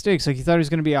movie had no stakes. Like, you thought it was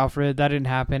going to be Alfred. That didn't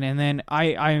happen. And then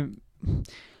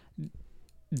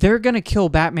they're going to kill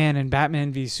Batman and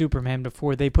Batman v Superman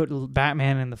before they put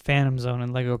Batman in the Phantom Zone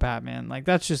and Lego Batman. Like,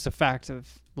 that's just a fact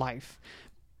of life.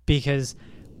 Because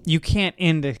you can't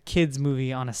end a kid's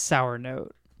movie on a sour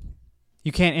note.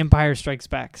 You can't Empire Strikes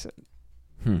Back.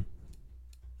 You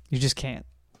just can't.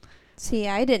 See,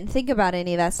 I didn't think about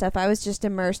any of that stuff. I was just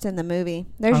immersed in the movie.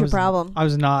 There's your problem. I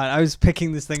was not. I was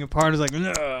picking this thing apart. I was like,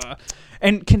 ugh.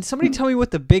 And can somebody tell me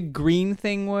what the big green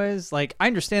thing was? Like, I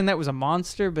understand that was a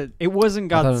monster, but it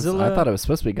wasn't Godzilla. I thought it was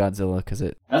supposed to be Godzilla because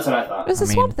it. That's what I thought. It was a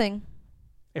swamp thing.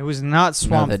 It was not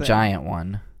Swamp the Thing. giant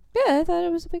one. Yeah, I thought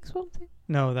it was a big swamp thing.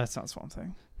 No, that's not Swamp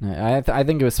Thing. No, I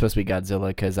think it was supposed to be Godzilla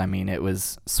because I mean it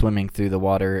was swimming through the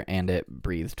water and it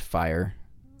breathed fire.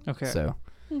 Okay. So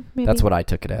Maybe. that's what I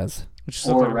took it as. Which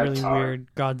Or looked like really Reptar. weird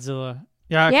Godzilla.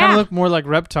 Yeah, it kind of looked more like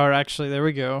Reptar, actually. There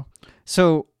we go.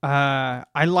 So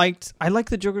I liked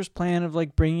the Joker's plan of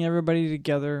like bringing everybody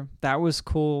together. That was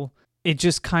cool. It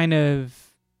just kind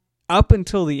of up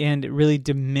until the end, it really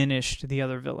diminished the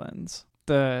other villains.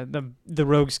 The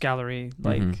Rogues Gallery,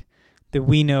 like that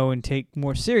we know and take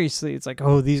more seriously. It's like,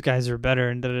 oh, these guys are better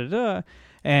and da da da.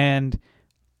 And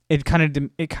it kind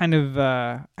of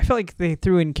I felt like they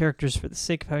threw in characters for the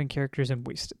sake of having characters and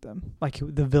wasted them, like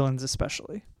the villains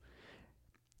especially.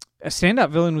 A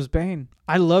standout villain was Bane.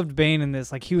 I loved Bane in this.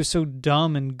 Like he was so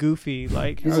dumb and goofy.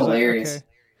 Like He's I was hilarious. Like, okay.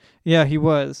 Yeah, he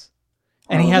was,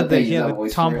 and he had the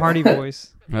voice Tom for it. Hardy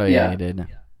voice. Oh yeah, Yeah. he did.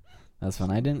 That's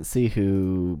fun. I didn't see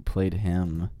who played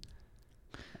him.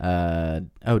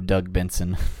 Doug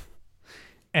Benson.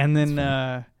 And then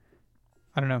I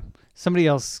don't know, somebody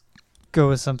else go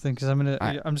with something because I'm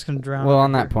just gonna drown. Well,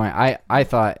 on here. that point, I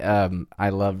thought I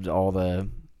loved all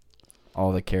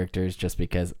the characters just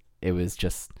because it was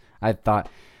just I thought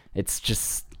it's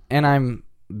just, and I'm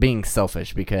being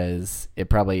selfish because it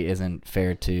probably isn't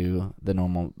fair to the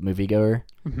normal moviegoer.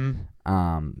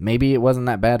 Maybe it wasn't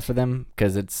that bad for them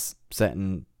because it's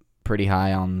setting pretty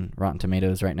high on Rotten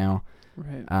Tomatoes right now.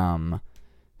 Right.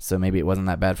 So maybe it wasn't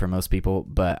that bad for most people,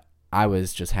 but I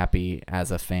was just happy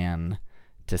as a fan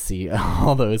to see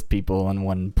all those people in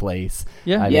one place.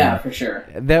 Yeah. Yeah, for sure.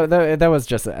 That was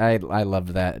just I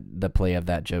loved the play of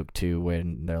that joke too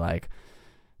when they're like,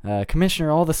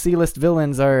 Commissioner, all the C-list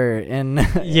villains are in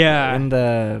in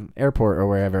the airport or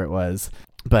wherever it was.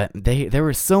 But there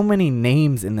were so many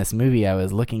names in this movie I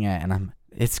was looking at, and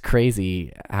it's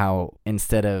crazy how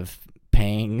instead of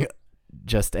paying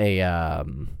just a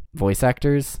voice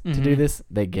actors to do Mhm. this,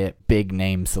 they get big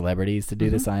name celebrities to do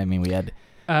this. I mean, we had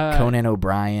Conan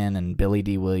O'Brien and Billy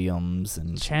D. Williams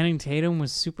and Channing Tatum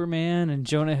was Superman, and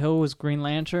Jonah Hill was Green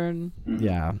Lantern.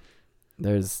 yeah,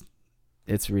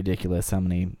 it's ridiculous how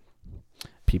many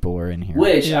people were in here.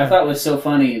 Which Yeah. I thought was so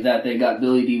funny that they got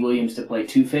Billy D. Williams to play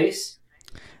Two-Face.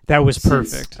 That was Since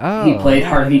perfect. He played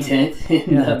Harvey Dent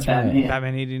in the that's right. Batman.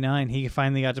 Batman '89. He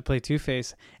finally got to play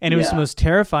Two-Face, and it was the Yeah. most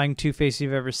terrifying Two-Face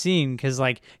you've ever seen because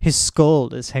like his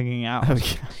skull is hanging out. Oh,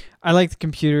 yeah. I liked the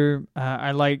computer.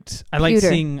 I liked Computer.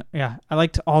 seeing. Yeah, I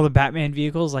liked all the Batman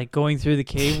vehicles. Like going through the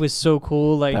cave was so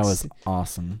cool. Like That was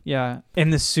awesome. yeah,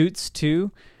 and the suits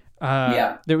too.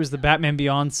 Yeah. There was the Batman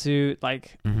Beyond suit.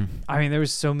 Like Mm-hmm. I mean, there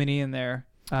was so many in there.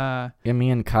 Yeah,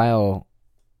 me and Kyle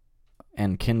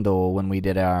and Kindle, when we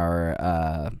did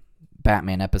our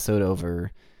Batman episode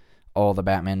over all the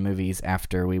Batman movies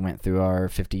after we went through our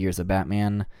 50 years of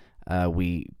Batman,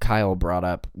 Kyle brought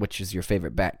up which is your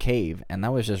favorite Bat Cave, and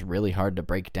that was just really hard to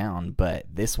break down. But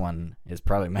this one is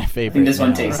probably my I favorite. think this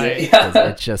one now, takes right. it. 'cause Yeah.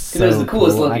 it's just Because it was so the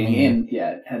coolest cool. looking, I mean, and yeah,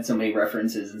 it had so many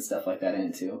references and stuff like that in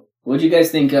it too. What'd you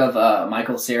guys think of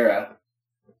Michael Cera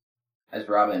as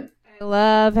Robin? I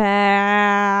love him.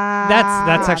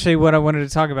 That's actually what I wanted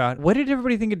to talk about. What did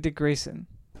everybody think of Dick Grayson?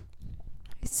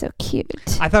 He's so cute.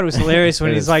 I thought it was hilarious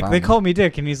when It he's is like, "They fun. call me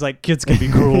Dick," and he's like, "Kids can be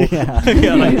cruel." Yeah.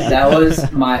 Yeah, like- That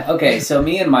was my okay. So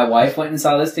me and my wife went and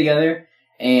saw this together,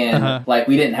 and Uh-huh. like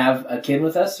we didn't have a kid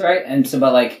with us, right? And so,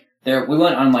 but like we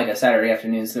went on like a Saturday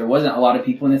afternoon, so there wasn't a lot of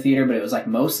people in the theater, but it was like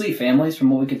mostly families from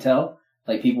what we could tell,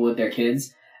 like people with their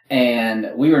kids,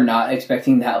 and we were not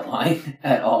expecting that line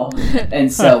at all,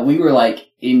 and so we were like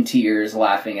in tears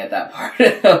laughing at that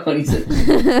part when he said,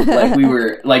 like we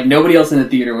were like nobody else in the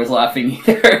theater was laughing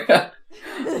either.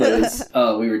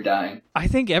 We were dying. I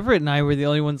think Everett and I were the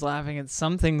only ones laughing at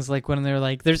some things, like when they're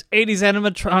like, "There's 80s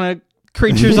animatronic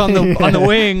creatures on the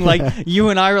wing." Like you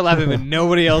and I were laughing, but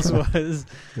nobody else was.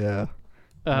 Yeah,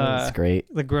 that's great.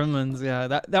 The Gremlins, yeah,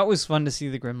 that was fun to see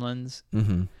the Gremlins.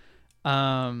 Mm-hmm.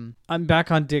 I'm back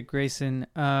on Dick Grayson.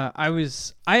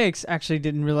 Actually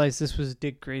didn't realize this was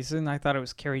Dick Grayson. I thought it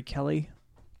was Carrie Kelly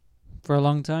for a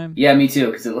long time. Yeah, me too,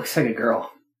 because it looks like a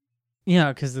girl.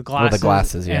 Yeah, because the Well, the glasses,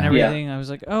 glasses, and yeah. everything. I was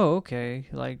like, oh, okay,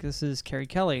 like this is Carrie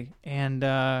Kelly, and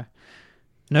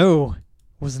no,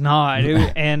 was not.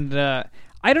 And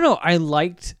I don't know. I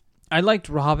liked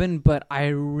Robin, but I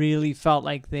really felt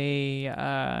like they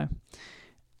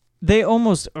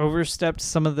almost overstepped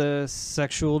some of the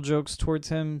sexual jokes towards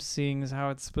him, seeing as how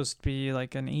it's supposed to be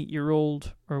like an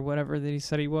 8-year-old or whatever that he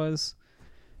said he was.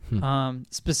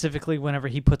 Specifically, whenever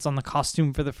he puts on the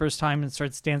costume for the first time and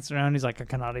starts dancing around, he's like, "I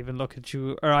cannot even look at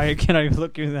you," or "I cannot even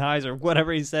look you in the eyes," or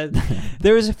whatever he said.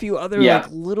 There was a few other like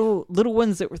little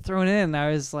ones that were thrown in.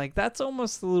 I was like, "That's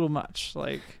almost a little much."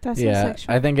 Like, That's so Yeah,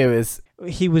 sexual. I think it was.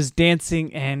 he was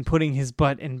dancing and putting his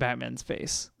butt in Batman's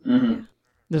face. Mm-hmm.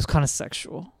 It was kind of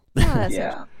sexual. Oh, that's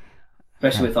Yeah.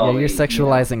 Especially with all Yeah, you're the,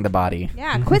 sexualizing the body.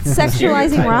 Yeah, quit sexualizing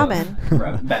stereotype Robin.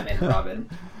 of Batman and Robin.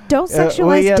 Don't Well,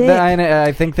 sexualize yeah, Dick.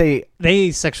 I think they. They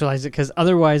sexualized it because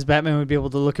otherwise Batman would be able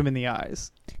to look him in the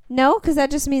eyes. No, because that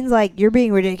just means like you're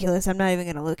being ridiculous. I'm not even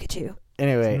gonna look at you.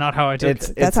 Anyway, Not how I took it's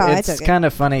it. That's how I it's took it. kind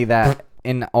of funny that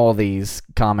in all these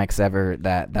comics ever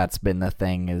that's been the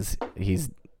thing is he's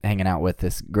hanging out with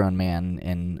this grown man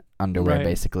in underwear Right.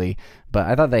 basically. But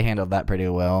I thought they handled that pretty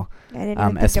well. I didn't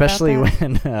even think Especially about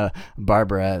that. when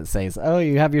Barbara says, "Oh,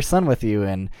 you have your son with you,"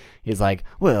 and he's like,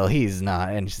 "Well, he's not,"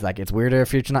 and she's like, "It's weirder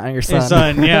if you're not your son." His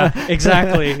son, yeah,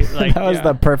 exactly. Like that was yeah.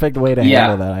 the perfect way to Yeah.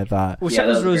 handle that. I thought. Well, Yeah, that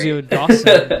was that was Rosie great.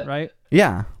 Dawson, right?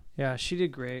 Yeah, Yeah, she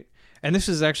did great. And this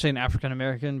was actually an African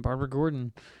American, Barbara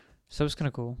Gordon. So it was kind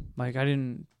of cool. Like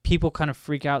people kind of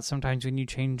freak out sometimes when you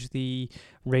change the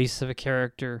race of a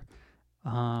character.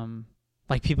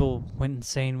 Like people went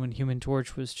insane when Human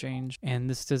Torch was changed, and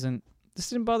this didn't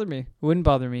bother me. It wouldn't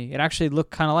bother me. It actually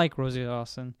looked kind of like Rosie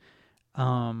Dawson.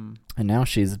 and now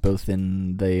she's both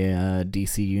in the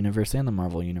DC universe and the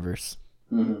Marvel universe.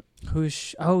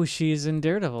 Mm-hmm. She's in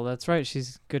Daredevil. That's right.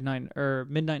 She's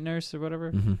Midnight Nurse or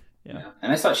whatever. Mm-hmm. Yeah.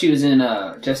 And I thought she was in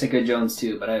Jessica Jones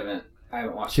too, but I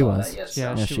haven't watched She all was. that yet.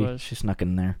 Yeah, So. she was. She snuck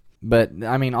in there. But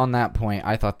I mean, on that point,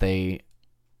 I thought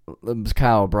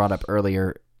Kyle brought up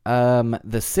earlier. The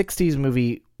 '60s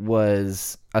movie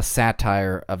was a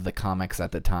satire of the comics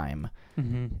at the time,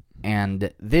 Mm-hmm.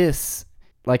 and this,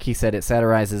 like he said, it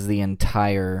satirizes the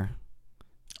entire.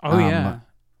 Oh yeah,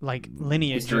 like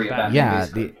lineage History of of Batman. Yeah,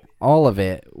 basically. all of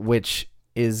it, which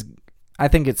is, I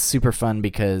think it's super fun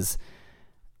because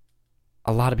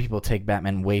a lot of people take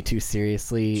Batman way too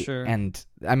seriously. Sure. And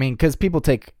I mean, because people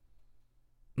take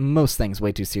most things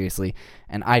way too seriously,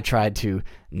 and I tried to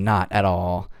not at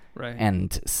all. Right.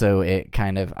 And so it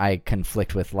kind of, I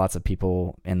conflict with lots of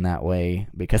people in that way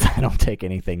because I don't take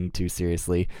anything too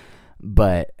seriously.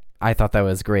 But I thought that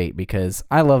was great because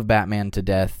I love Batman to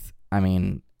death. I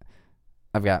mean,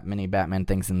 I've got many Batman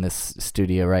things in this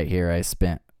studio right here. I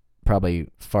spent probably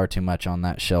far too much on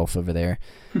that shelf over there.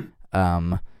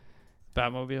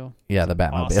 Batmobile. Yeah, the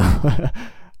Batmobile.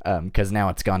 Because now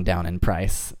it's gone down in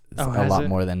price a lot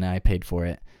more than I paid for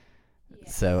it. Yeah.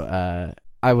 So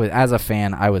I was, as a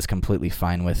fan, I was completely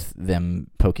fine with them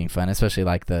poking fun, especially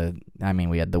like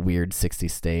we had the weird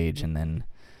 60s stage, and then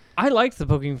I liked the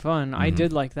poking fun. I Mhm.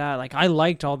 did like that. Like, I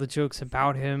liked all the jokes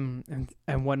about him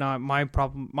and whatnot.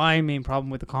 My main problem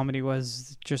with the comedy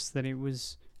was just that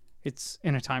it's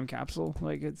in a time capsule.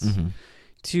 Like, it's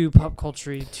too pop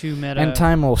culture, too meta. and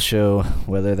time will show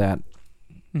whether that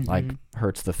Mhm. like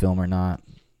hurts the film or not.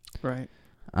 Right.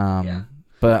 Yeah.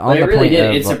 But on Well, the it really point did.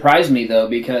 of, It surprised me though,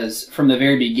 because from the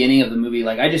very beginning of the movie,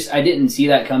 like I didn't see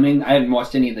that coming. I hadn't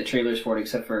watched any of the trailers for it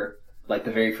except for like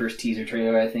the very first teaser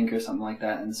trailer, I think, or something like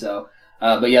that. And so,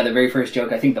 but yeah, the very first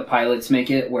joke, I think the pilots make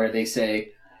it where they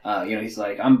say, he's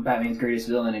like, "I'm Batman's greatest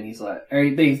villain," and he's like,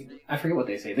 I forget what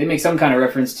they say. They make some kind of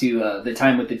reference to the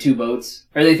time with the two boats,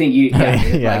 or they think you,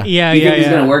 Yeah. you think he's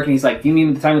gonna work, and he's like, "Do you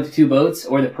mean the time with the two boats,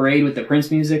 or the parade with the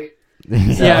Prince music?" So,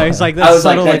 Yeah, it's like I that's was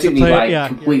like, subtle, that like took the me play- by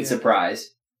complete yeah. surprise.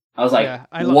 I was like,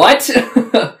 Yeah, what?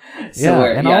 so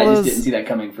and all I just those- didn't see that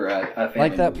coming for a family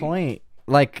like that movie. point,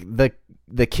 like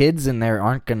the kids in there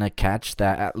aren't gonna catch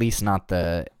that, at least not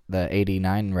the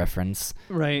 89 reference.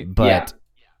 Right. But Yeah.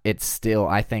 it's still,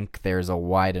 I think there's a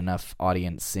wide enough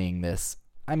audience seeing this.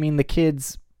 I mean, the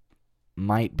kids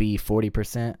might be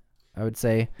 40%, I would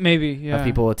say, Maybe, yeah. of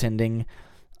people attending.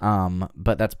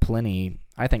 But that's plenty.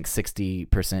 I think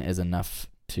 60% is enough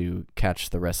to catch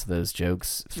the rest of those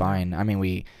jokes fine. I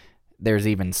mean, there's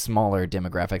even smaller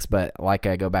demographics, but like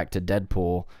I go back to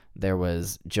Deadpool, there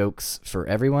was jokes for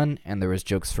everyone, and there was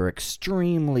jokes for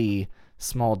extremely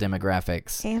small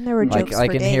demographics. And there were jokes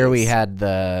Like for in here we gays. had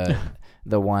the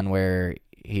one where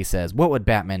he says, "What would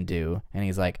Batman do?" And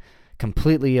he's like,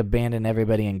 "Completely abandon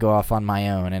everybody and go off on my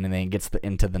own," and then he gets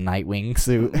into the Nightwing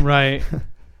suit. Right.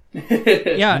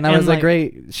 Yeah. And that was a like,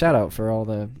 great shout out for all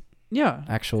the Yeah.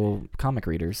 actual comic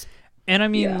readers. And I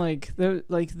mean, Yeah.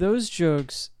 like those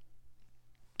jokes,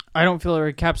 I don't feel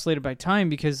are encapsulated by time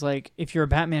because, like, if you're a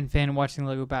Batman fan and watching the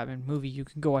Lego Batman movie, you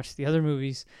can go watch the other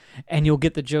movies, and you'll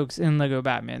get the jokes in Lego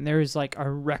Batman. There is like a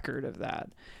record of that.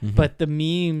 Mhm. But the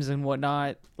memes and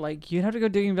whatnot, like, you'd have to go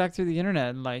digging back through the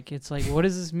internet. Like, it's like, what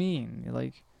does this mean?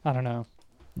 Like, I don't know.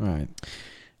 right.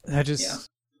 That just Yeah.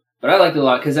 But I liked it a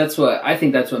lot because I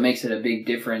think that's what makes it a big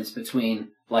difference between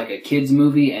like a kids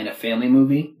movie and a family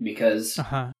movie, because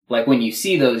like when you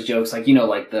see those jokes, like,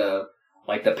 like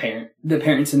the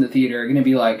parents in the theater are going to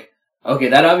be like, okay,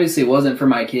 that obviously wasn't for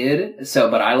my kid. So,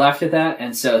 but I laughed at that.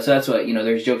 And so that's what,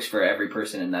 there's jokes for every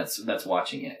person, and that's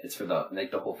watching it. It's for the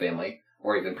whole family,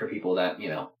 or even for people that,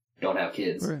 don't have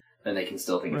kids, Right. then they can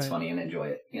still think it's Right. funny and enjoy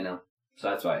it, So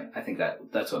that's why I think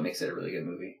that's what makes it a really good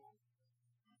movie.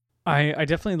 I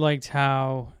definitely liked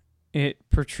how it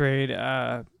portrayed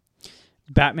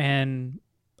Batman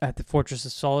at the Fortress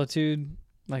of Solitude.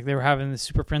 Like, they were having the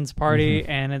Super Friends party,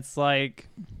 and it's like,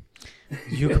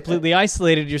 you completely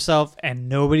isolated yourself, and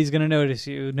nobody's gonna notice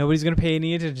you. Nobody's gonna pay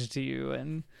any attention to you,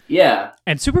 and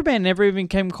Superman never even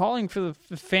came calling for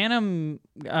the Phantom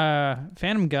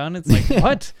gun. It's like,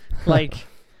 what? Like,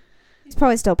 He's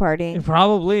probably still partying.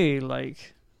 probably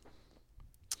like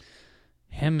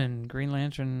him and Green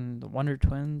Lantern, the Wonder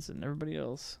Twins, and everybody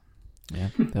else. Yeah,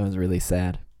 that was really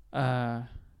sad.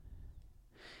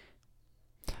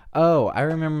 Oh, I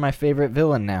remember my favorite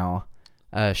villain now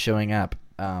showing up.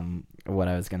 What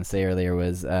I was going to say earlier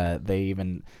was they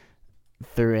even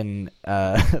threw in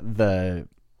the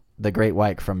Great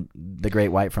White from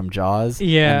Jaws.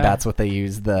 Yeah. And that's what they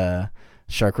used the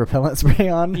shark repellent spray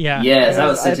on. Yeah. Yes, that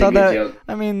was I such a thought good that- joke.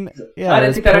 I mean, yeah, I it didn't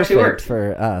was think that actually perfect worked.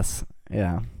 for us.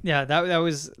 Yeah. Yeah, that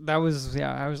was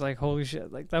yeah, I was like, holy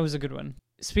shit, like, that was a good one.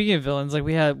 Speaking of villains, like,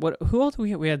 we had who else did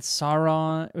we had? We had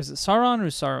Sauron. Was it Sauron or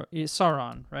Sauron? Yeah,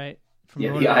 Sauron, right? From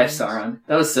Yeah, Lord the of Eye of Rings. Sauron.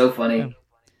 That was so funny.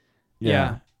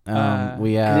 Yeah. We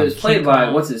 'Cause have it was played King by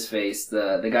Kong. what's his face,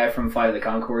 the guy from Flight of the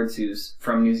Conchords, who's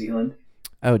from New Zealand.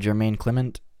 Jermaine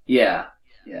Clement. Yeah,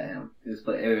 him.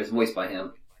 It was voiced by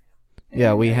him.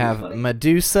 Yeah, we he was have funny.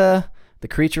 Medusa, the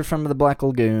creature from the Black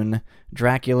Lagoon,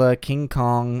 Dracula, King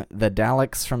Kong, the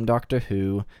Daleks from Doctor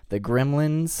Who, the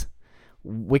Gremlins.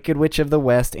 Wicked Witch of the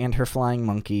West and her flying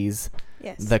monkeys,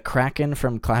 Yes. the Kraken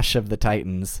from Clash of the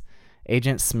Titans,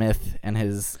 Agent Smith and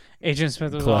his Agent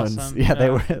Smith was clones. awesome. Yeah,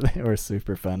 they were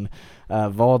super fun.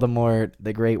 Voldemort,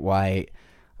 the Great White,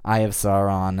 Eye of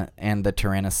Sauron, and the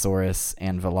Tyrannosaurus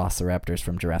and Velociraptors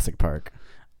from Jurassic Park.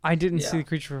 I didn't Yeah. see the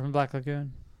creature from Black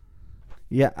Lagoon.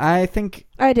 Yeah, I think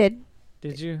I did.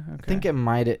 Did you? Okay. I think it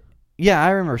might. Yeah, I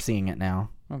remember seeing it now.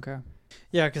 Okay.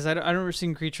 Yeah, because I don't remember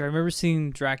seeing Creature. I remember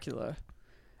seeing Dracula.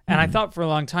 And I Hmm. thought for a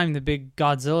long time the big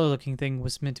Godzilla-looking thing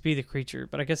was meant to be the Creature,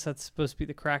 but I guess that's supposed to be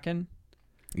the Kraken.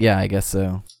 Yeah, I guess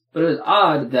so. But it was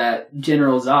odd that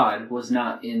General Zod was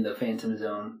not in the Phantom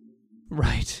Zone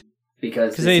Right.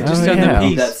 because 'Cause they had just done the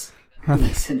piece. That's who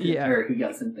they sent Yeah. or who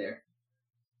got sent there.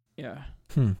 Yeah.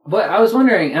 But I was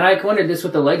wondering, and I wondered this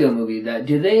with the Lego Movie, that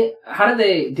do they have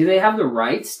the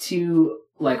rights to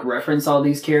like reference all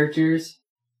these characters?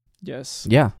 Yes.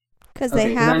 Yeah. Because Okay,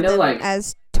 they 'cause I have know, them like-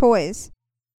 as toys.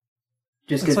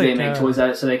 Just It's because they like, make toys out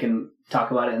of it so they can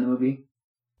talk about it in the movie?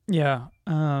 Yeah.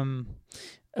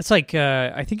 It's like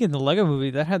I think in the Lego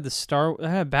Movie that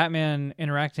had Batman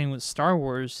interacting with Star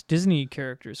Wars Disney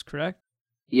characters, correct?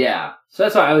 Yeah. So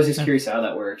that's why I was just curious how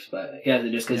that works. But yeah,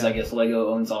 just because Yeah. I guess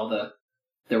Lego owns all the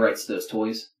rights to those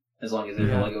toys, as long as there's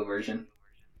Yeah. a Lego version.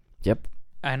 Yep.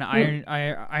 And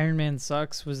Iron Man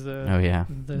sucks was the Oh yeah.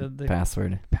 the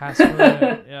Password. password.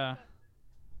 Yeah.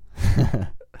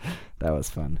 That was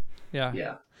fun. Yeah.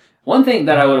 Yeah. One thing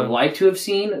that I would have liked to have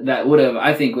seen that would have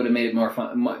made it more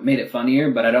fun, made it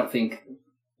funnier, but I don't think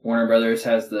Warner Brothers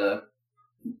has the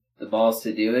balls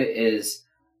to do it. Is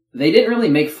they didn't really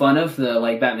make fun of the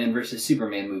like Batman versus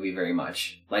Superman movie very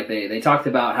much. Like they talked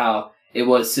about how it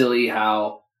was silly,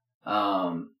 how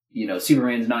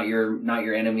Superman's not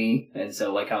your enemy, and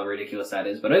so like how ridiculous that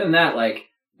is. But other than that, like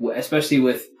especially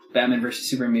with Batman versus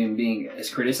Superman being as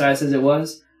criticized as it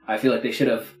was, I feel like they should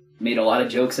have made a lot of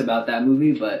jokes about that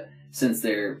movie, but since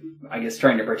they're, I guess,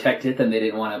 trying to protect it, then they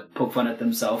didn't want to poke fun at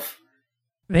themselves.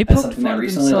 They That's poked something fun that at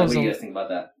recently. Like, what themselves. do you guys think about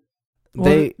that? Well,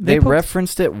 they they poked-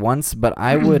 referenced it once, but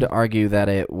I would argue that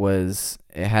it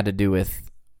had to do with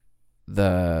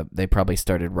they probably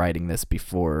started writing this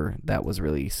before that was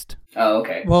released. Oh,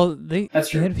 okay. Well, they That's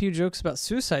true. had a few jokes about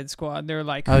Suicide Squad. They're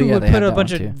like, Oh, who yeah, would they put had a that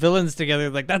bunch one, of too. villains together?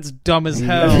 Like, that's dumb as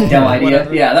Yeah. hell. Dumb idea.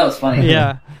 Whatever. Yeah, that was funny.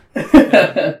 Yeah.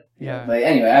 yeah. Yeah. But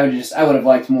anyway, I would have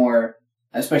liked more,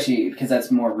 especially because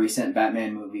that's a more recent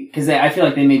Batman movie. Because I feel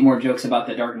like they made more jokes about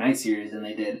the Dark Knight series than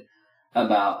they did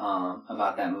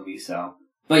about that movie. So,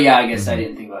 but yeah, I guess I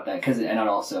didn't think about that and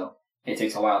also it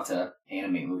takes a while to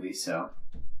animate movies. So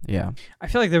Yeah. I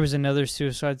feel like there was another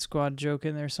Suicide Squad joke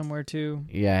in there somewhere, too.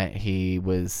 Yeah, she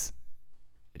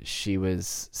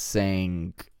was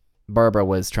saying Barbara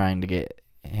was trying to get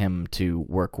him to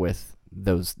work with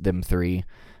them three,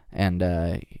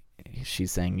 and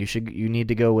she's saying you need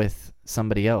to go with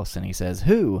somebody else, and he says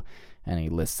who, and he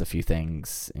lists a few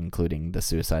things including the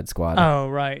Suicide Squad. Oh,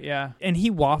 right, yeah. And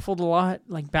he waffled a lot.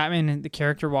 Like, Batman, and the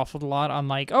character waffled a lot on,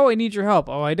 like, oh, I need your help.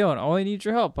 Oh, I don't. Oh, I need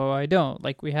your help. Oh, I don't.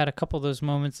 Like, we had a couple of those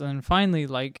moments, and then finally,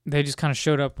 like, they just kind of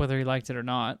showed up whether he liked it or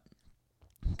not.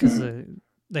 Because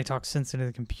they talked sense into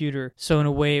the computer. So, in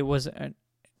a way,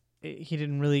 he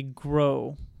didn't really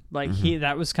grow. Like,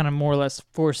 that was kind of more or less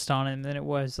forced on him than it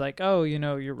was like, oh,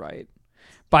 you're right.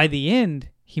 By the end,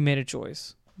 he made a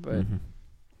choice. But... Mhm.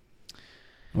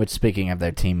 Which, speaking of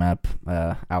their team up,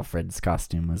 Alfred's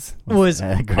costume was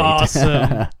great.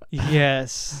 Awesome.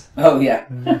 Yes. oh yeah.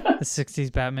 The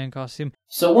 60s Batman costume.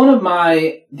 So one of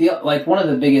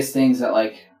the biggest things that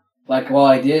like while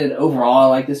I did overall I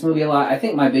like this movie a lot, I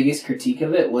think my biggest critique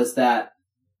of it was that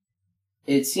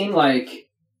it seemed like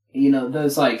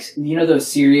those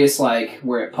serious like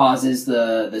where it pauses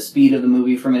the speed of the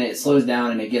movie for a minute, it slows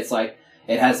down and it gets like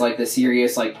it has like the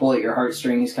serious like pull at your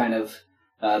heartstrings kind of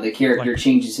the character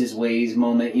changes his ways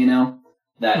moment,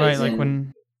 that Right, is like in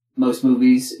when most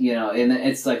movies, and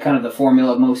it's like kind of the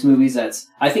formula of most movies.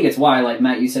 I think it's why, like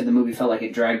Matt, you said the movie felt like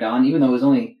it dragged on, even though it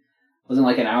wasn't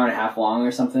like an hour and a half long or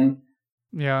something.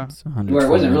 yeah. Where it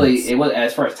wasn't really, it was,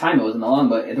 as far as time, it wasn't that long,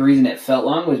 but the reason it felt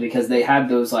long was because they had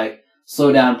those like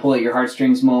slow down, pull at your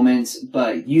heartstrings moments,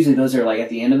 but usually those are like at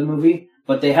the end of the movie,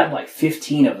 but they had like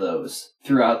 15 of those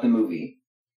throughout the movie.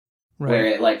 Where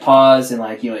Right. it like paused and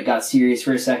like, it got serious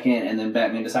for a second and then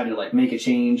Batman decided to like make a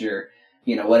change or,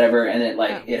 whatever. And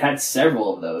it had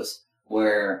several of those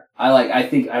where I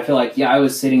feel like, I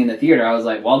was sitting in the theater. I was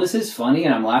like, while this is funny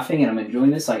and I'm laughing and I'm enjoying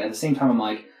this, like at the same time, I'm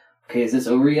like, okay, is this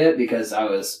over yet? Because I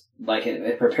was like,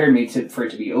 it prepared me for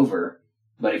it to be over,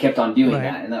 but it kept on doing Right.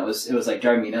 that. And it was like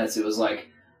driving me nuts. It was like,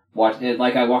 watch it.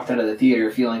 Like I walked out of the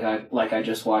theater feeling like I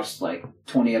just watched like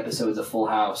 20 episodes of Full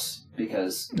House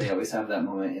because they always have that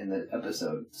moment in the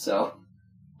episode. So,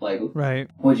 like, Right.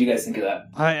 what did you guys think of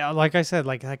that? Like I said,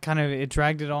 like I kind of it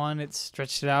dragged it on, it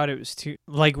stretched it out. It was too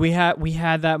like we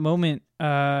had that moment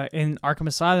in Arkham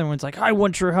Asylum where it's like, I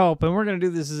want your help and we're gonna do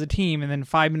this as a team, and then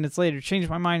 5 minutes later change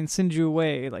my mind and send you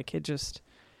away. Like it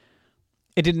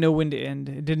didn't know when to end.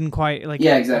 It didn't quite like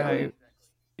Yeah, exactly.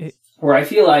 Where I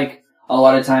feel like a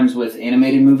lot of times with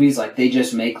animated movies, like they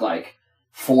just make like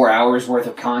 4 hours worth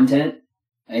of content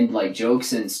and like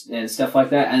jokes and stuff like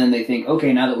that, and then they think,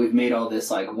 okay, now that we've made all this,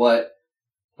 like what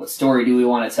story do we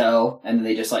want to tell? And then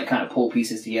they just like kind of pull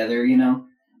pieces together, you know.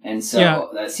 And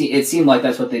so it seemed like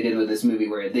that's what they did with this movie,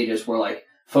 where they just were like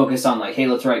focused on like, hey,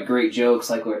 let's write great jokes,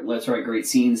 like let's write great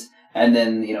scenes, and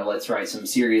then let's write some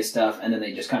serious stuff, and then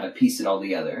they just kind of pieced it all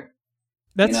together.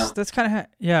 That's kind of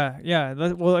yeah.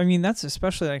 Well, I mean, that's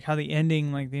especially like how the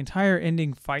ending, like the entire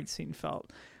ending fight scene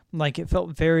felt. Like it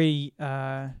felt very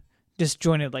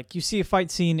disjointed. Like you see a fight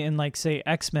scene in like say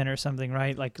X-Men or something,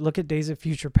 right? Like look at Days of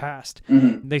Future Past.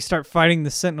 Mm-hmm. They start fighting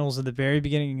the Sentinels at the very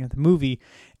beginning of the movie,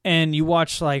 and you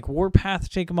watch like Warpath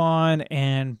take them on,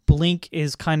 and Blink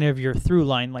is kind of your through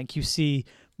line. Like you see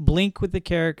Blink with the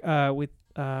character with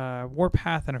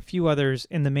Warpath and a few others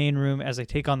in the main room as they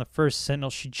take on the first Sentinel.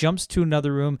 She jumps to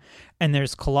another room, and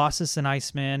there's Colossus and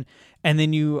Iceman, and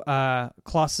then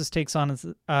Colossus takes on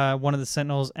one of the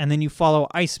Sentinels, and then you follow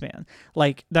Iceman.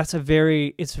 Like it's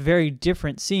very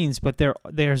different scenes, but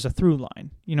there's a through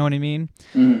line. You know what I mean?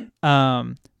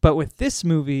 Mm-hmm. But with this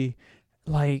movie,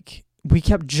 like we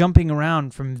kept jumping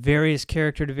around from various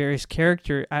character to various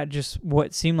character at just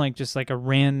what seemed like just like a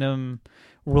random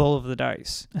roll of the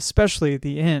dice, especially at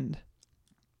the end.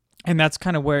 And that's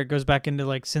kind of where it goes back into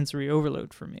like sensory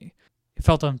overload for me. It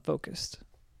felt unfocused.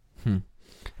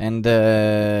 And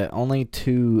only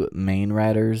two main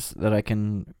writers that I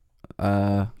can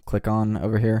click on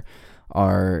over here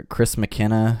are Chris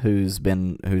McKenna, who's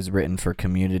written for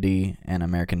Community and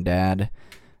American Dad.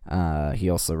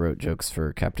 He also wrote jokes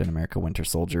for Captain America Winter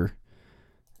Soldier.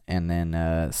 And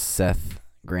then Seth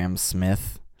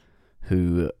Grahame-Smith,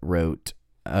 who wrote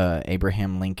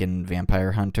Abraham Lincoln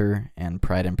Vampire Hunter and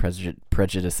Pride and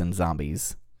Prejudice and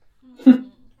Zombies.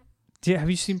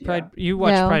 Have you seen Pride? Yeah. You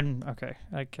watched Pride? Okay.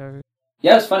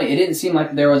 Yeah, it's funny. It didn't seem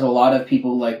like there was a lot of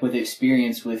people like with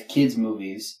experience with kids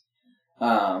movies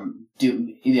were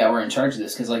in charge of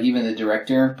this, because like even the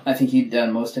director, I think he'd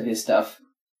done most of his stuff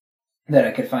that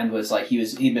I could find was like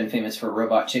he'd been famous for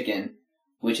Robot Chicken,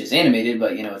 which is animated,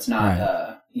 but it's not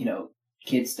right.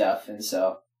 Kid stuff, and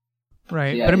so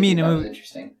right. Yeah, but I mean, that was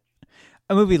interesting.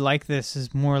 A movie like this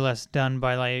is more or less done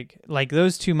by like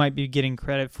those two might be getting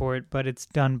credit for it, but it's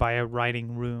done by a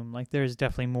writing room. Like there's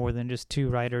definitely more than just two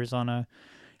writers on a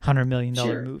 $100 million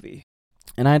movie.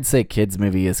 And I'd say kids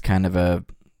movie is kind of a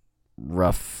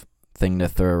rough thing to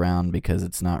throw around because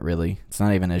it's not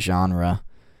even a genre.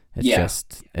 It's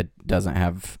just, it doesn't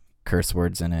have curse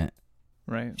words in it.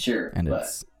 Right. Sure. And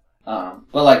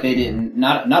but like they didn't,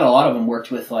 not a lot of them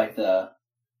worked with like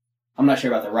I'm not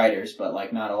sure about the writers, but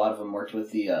like not a lot of them worked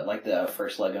with the like the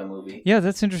first Lego movie. Yeah,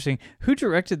 that's interesting. Who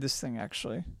directed this thing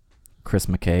actually? Chris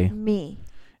McKay. Me.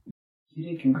 You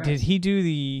did. Congrats. Did he do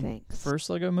the first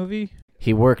Lego movie?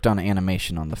 He worked on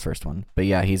animation on the first one, but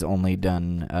yeah, he's only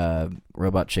done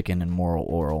Robot Chicken and Moral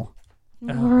Oral.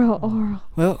 Oral.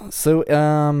 Well, so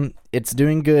it's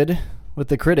doing good with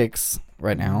the critics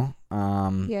right now.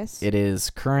 Yes. It is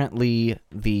currently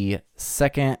the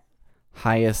second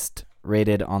highest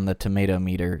rated on the tomato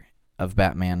meter of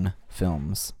Batman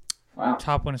films. Wow.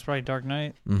 Top one is probably Dark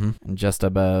Knight. Mm-hmm. And just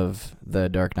above The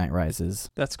Dark Knight Rises.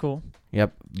 That's cool.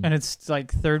 Yep. And it's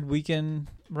like third weekend,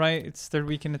 right? It's third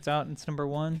weekend it's out and it's number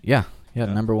one. Yeah.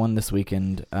 Number one this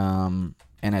weekend. And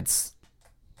it's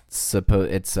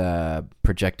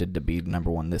projected to be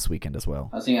number one this weekend as well.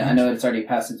 I was thinking, I know it's already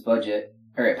passed its budget,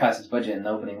 or it passed its budget in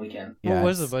the opening weekend. Yeah, what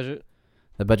was the budget?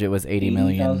 The budget was $80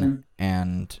 million,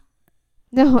 and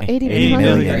no, 80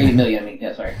 million. Or 80 million. I mean,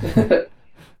 yeah, sorry.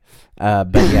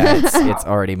 But yeah, it's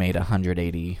already made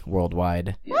 180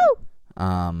 worldwide.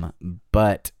 Yeah.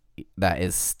 But that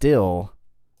is still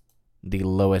the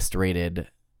lowest rated,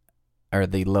 or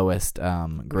the lowest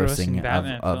grossing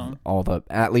of all the,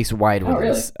 at least wide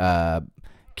release.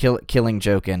 Really? Killing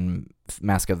Joke and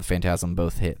Mask of the Phantasm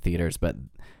both hit theaters, but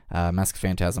Mask of the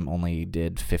Phantasm only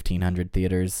did 1,500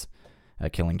 theaters.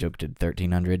 Killing Joke did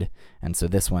 1,300, and so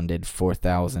this one did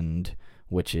 4,000,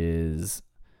 which is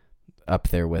up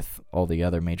there with all the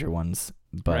other major ones,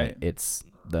 but it's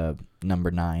the number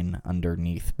 9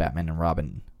 underneath Batman and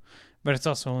Robin. But it's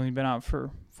also only been out for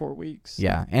 4 weeks.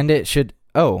 Yeah, and it should,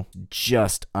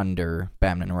 just under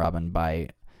Batman and Robin by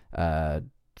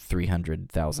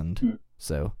 300,000.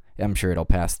 So I'm sure it'll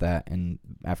pass that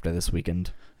after this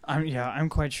weekend. I'm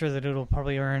quite sure that it'll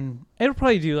probably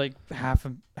do like half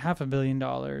a billion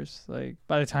dollars, like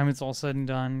by the time it's all said and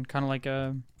done, kind of like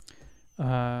a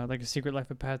Secret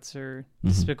Life of Pets or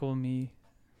Despicable Me.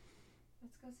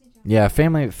 Yeah,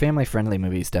 family friendly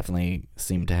movies definitely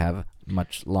seem to have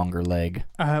much longer leg.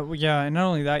 Yeah, and not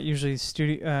only that, usually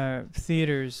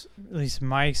theaters, at least in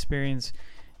my experience,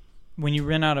 when you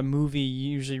rent out a movie,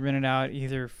 you usually rent it out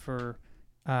either for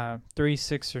 3,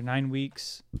 6, or 9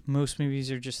 weeks. Most movies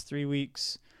are just 3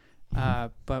 weeks.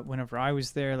 But whenever I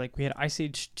was there, like we had Ice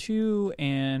Age 2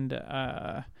 and we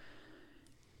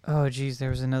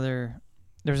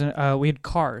had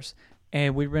Cars,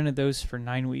 and we rented those for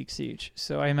 9 weeks each.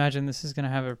 So I imagine this is going to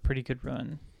have a pretty good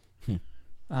run.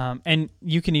 And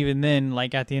you can even then,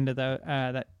 like at the end of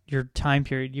that your time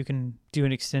period, you can do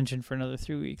an extension for another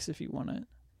 3 weeks if you want it.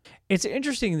 It's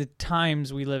interesting the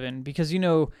times we live in because,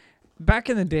 back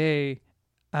in the day,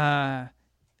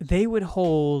 they would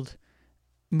hold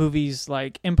movies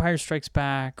like Empire Strikes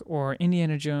Back or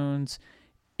Indiana Jones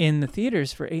in the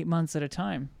theaters for 8 months at a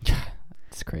time.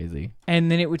 It's crazy. And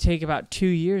then it would take about 2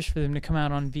 years for them to come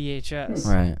out on VHS.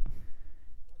 Right.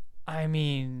 I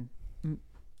mean,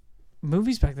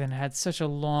 movies back then had such a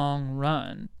long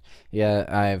run.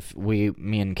 Yeah,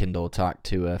 me and Kendall talked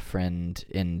to a friend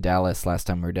in Dallas last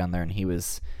time we were down there, and he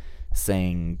was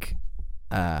saying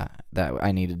that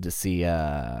I needed to see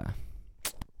La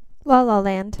La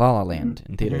Land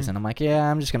in theaters, and I'm like,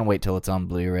 yeah, I'm just gonna wait till it's on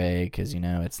Blu-ray because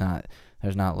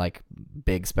there's not like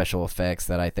big special effects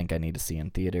that I think I need to see in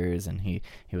theaters. And he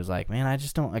was like, man, I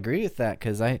just don't agree with that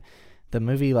because the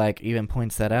movie like even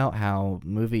points that out, how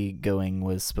movie going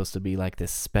was supposed to be like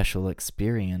this special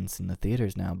experience in the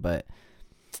theaters now, but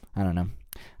I don't know.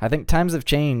 I think times have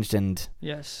changed, and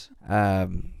yes,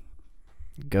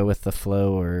 go with the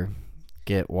flow or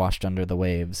get washed under the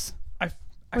waves. What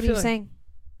are you saying?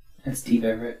 That's deep,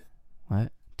 Everett.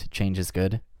 What? To change is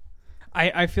good?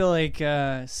 I feel like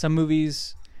there are some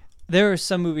movies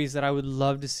that I would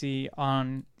love to see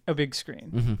on a big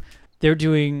screen. Mm-hmm. They're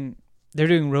doing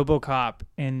RoboCop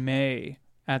in May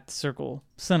at the Circle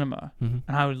Cinema, and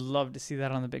I would love to see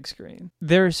that on the big screen.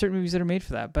 There are certain movies that are made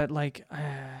for that, but like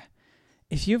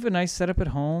if you have a nice setup at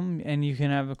home and you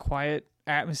can have a quiet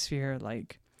atmosphere,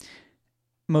 like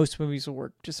most movies will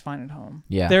work just fine at home.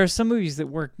 Yeah. There are some movies that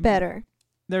work better.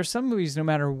 There are some movies, no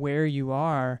matter where you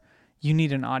are, you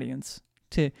need an audience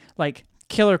to, like,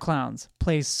 Killer Clowns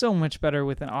plays so much better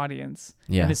with an audience.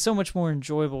 Yeah. And it's so much more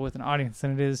enjoyable with an audience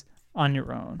than it is on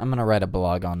your own. I'm going to write a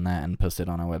blog on that and post it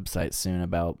on our website soon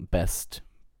about best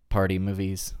party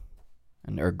movies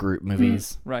or group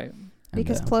movies. Right.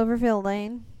 Because 10 Cloverfield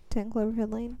Lane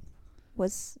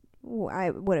I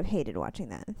would have hated watching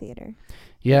that in theater.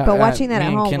 Yeah. But watching that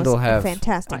at home Kendall was a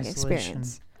fantastic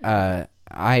experience.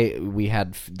 We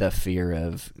had the fear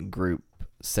of group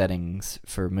settings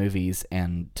for movies,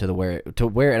 and to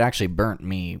where it actually burnt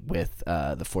me with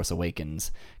The Force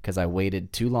Awakens, because I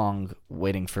waited too long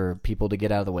waiting for people to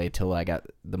get out of the way till I got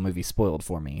the movie spoiled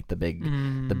for me, the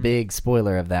big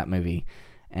spoiler of that movie.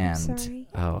 And sorry.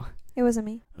 Oh, it wasn't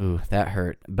me. Ooh, that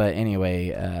hurt. But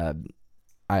anyway,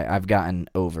 I've gotten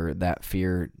over that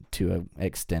fear to an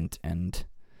extent,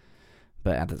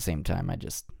 but at the same time,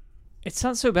 it's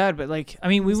not so bad, but like, I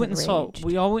mean, we all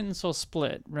went and saw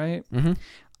Split, right? Mm-hmm.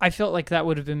 I felt like that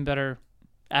would have been better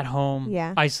at home,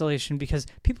 isolation, because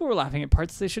people were laughing at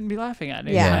parts they shouldn't be laughing at.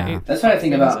 Yeah. That's what I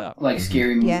think about like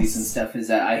scary movies and stuff, is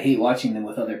that I hate watching them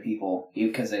with other people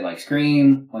because they like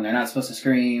scream when they're not supposed to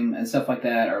scream and stuff like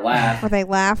that, or laugh. Or they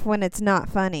laugh when it's not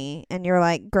funny, and you're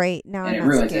like, great, now I'm not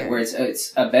ruins scared. it, where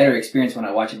it's a better experience when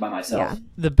I watch it by myself. Yeah.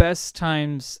 The best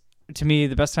times to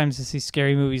see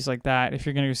scary movies like that, if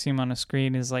you're going to go see them on a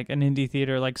screen, is like an indie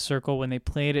theater like Circle, when they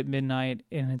play it at midnight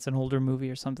and it's an older movie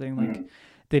or something. Like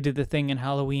they did the thing in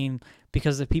Halloween,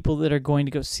 because the people that are going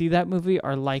to go see that movie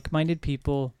are like-minded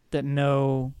people that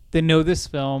know this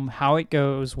film, how it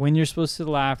goes, when you're supposed to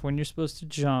laugh, when you're supposed to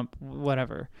jump,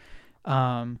 whatever.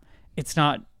 It's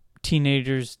not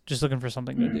teenagers just looking for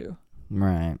something to do.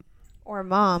 Right. Or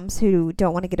moms who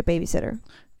don't want to get a babysitter.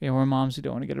 Yeah, or moms who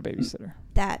don't want to get a babysitter.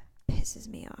 That pisses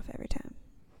me off every time.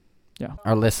 Yeah.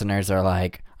 Our listeners are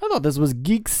like, I thought this was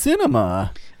geek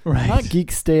cinema. Right. Not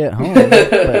geek stay at home. But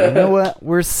you know what?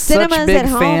 We're Cinema's such big at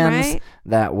home, fans right?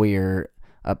 that we're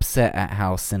upset at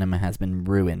how cinema has been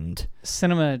ruined.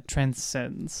 Cinema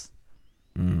transcends.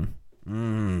 That's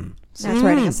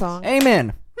writing a song.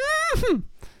 Amen.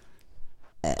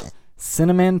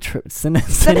 Cinnamon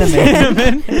transcends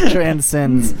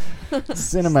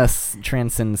Cinema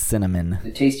transcends cinnamon.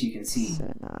 The taste you can see.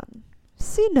 Cinnamon.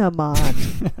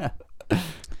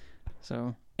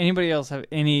 So, anybody else have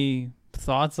any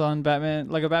thoughts on Batman?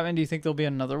 Lego Batman, do you think there'll be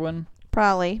another one?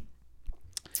 Probably.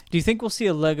 Do you think we'll see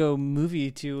a Lego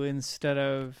movie too instead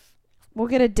of... We'll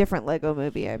get a different Lego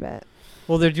movie, I bet.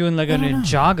 Well, they're doing Lego I don't know.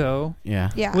 Ninjago, Yeah.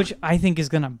 Yeah. which I think is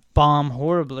going to bomb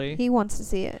horribly. He wants to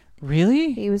see it.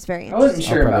 Really? He was very I wasn't interested.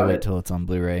 sure I'll probably about wait it. till it's on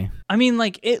Blu-ray. I mean,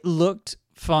 like, it looked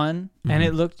fun and Mhm.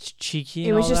 it looked cheeky It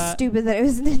and was all just that. stupid that it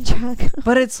was Ninjago.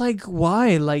 But it's like,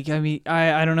 why? Like, I mean,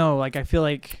 I don't know. Like, I feel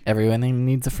like... Everyone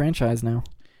needs a franchise now.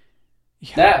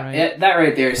 Yeah, That right. that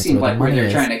right there That's seemed where the like where money they're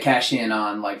is. trying to cash in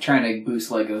on, like trying to boost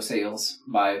Lego sales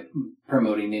by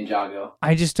promoting Ninjago.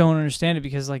 I just don't understand it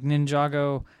because, like,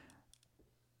 Ninjago...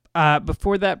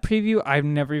 before that preview, I've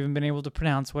never even been able to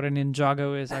pronounce what a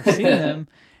Ninjago is. I've seen them,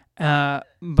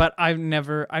 but I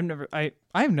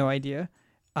have no idea.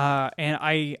 And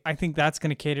I think that's going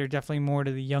to cater definitely more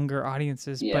to the younger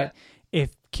audiences. Yeah. But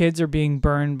if kids are being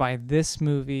burned by this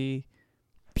movie,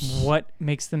 what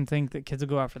makes them think that kids will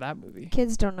go out for that movie?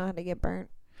 Kids don't know how to get burnt.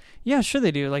 Yeah, sure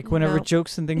they do. Like, whenever No.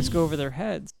 jokes and things go over their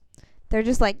heads. They're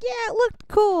just like, yeah, it looked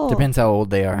cool. Depends how old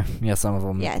they are. Yeah, some of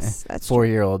them. Yes, that's true.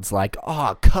 4-year-olds like,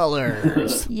 oh,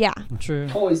 colors. Yeah. True.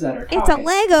 Toys that are It's a talking.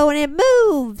 Lego and it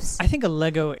moves. I think a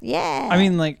Lego... Yeah. I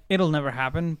mean, like, it'll never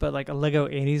happen, but, like, a Lego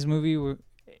 80s movie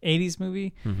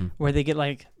Mm-hmm. where they get,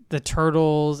 like, the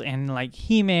Turtles and, like,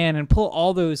 He-Man and pull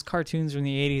all those cartoons from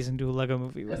the 80s and do a Lego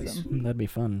movie with That'd be them. sweet. That'd be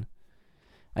fun.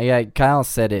 Yeah, Kyle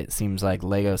said it seems like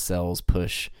Lego sells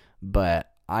push,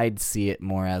 but I'd see it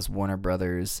more as Warner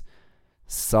Brothers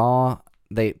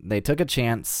they took a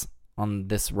chance on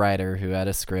this writer who had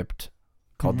a script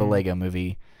called The Mhm. Lego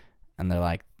Movie, and they're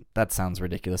like, that sounds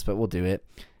ridiculous, but we'll do it.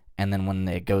 And then when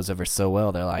it goes over so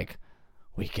well, they're like,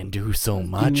 we can do so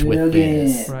much do it with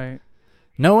this. again. Right.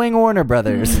 Knowing Warner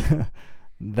Brothers,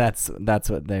 that's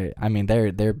what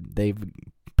they've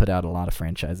put out a lot of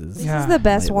franchises. This Yeah. is the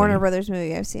best lately. Warner Brothers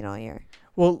movie I've seen all year.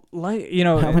 Well, like, you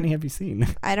know, How many have you seen?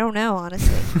 I don't know,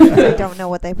 honestly. I don't know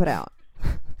what they put out.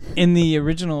 in the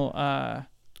original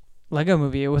Lego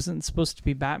movie, it wasn't supposed to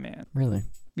be Batman. Really?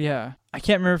 Yeah. I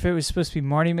can't remember if it was supposed to be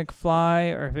Marty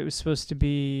McFly or if it was supposed to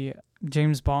be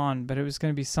James Bond, but it was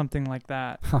going to be something like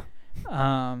that. Huh.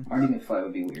 Marty McFly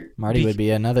would be weird. Marty would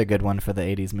be another good one for the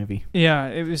 80s movie. Yeah,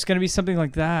 it was going to be something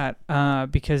like that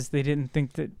because they didn't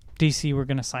think that DC were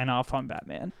going to sign off on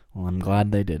Batman. Well, I'm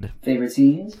glad they did. Favorite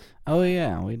scenes? Oh,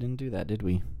 yeah, we didn't do that, did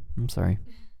we? I'm sorry.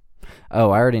 Oh,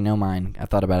 I already know mine. I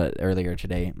thought about it earlier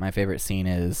today. My favorite scene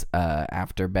is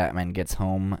after Batman gets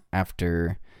home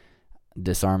after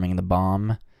disarming the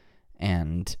bomb,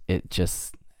 and it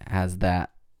just has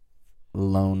that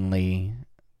lonely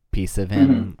piece of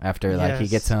him after like he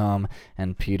Yes. gets home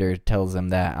and Peter tells him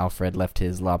that Alfred left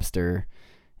his lobster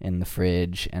in the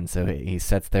fridge, and so he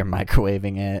sits there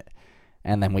microwaving it,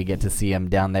 and then we get to see him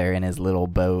down there in his little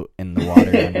boat in the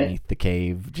water underneath the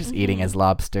cave just eating his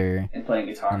lobster, And playing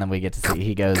guitar. and then we get to see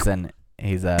he goes and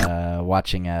he's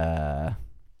watching It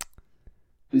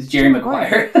was Jerry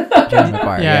Maguire. Jerry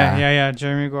Maguire, Yeah,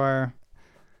 Jeremy Maguire.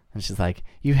 and she's like,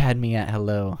 you had me at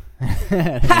hello.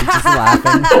 And he's just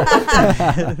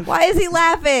laughing. Why is he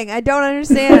laughing? I don't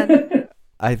understand.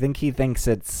 I think he thinks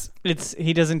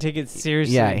He doesn't take it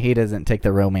seriously. yeah, he doesn't take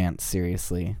the romance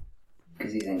seriously.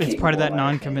 'Cause he's It's part of that incapable,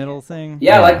 I think. non-committal thing.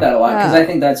 Yeah, I like that a lot because Yeah. I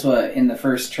think that's what in the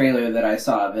first trailer that I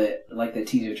saw of it, like the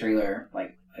teaser trailer,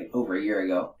 like over a year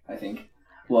ago, I think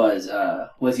was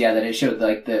yeah that it showed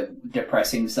like the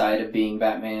depressing side of being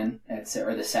Batman,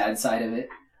 or the sad side of it,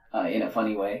 in a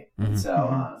funny way. And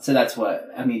Mhm. so that's what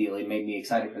immediately made me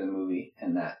excited for the movie,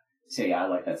 and that. So yeah, I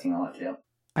like that scene a lot too.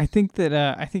 I think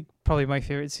probably my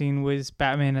favorite scene was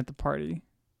Batman at the party.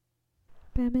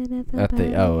 At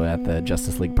the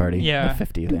Justice League party. Yeah. The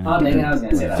 50th. Oh, dang it, I was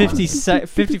gonna say that one.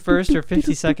 51st or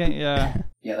 52nd, yeah.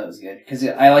 Yeah, that was good because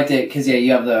I liked it because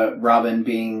you have the Robin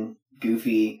being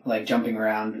goofy, like jumping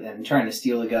around and trying to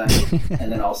steal a gun,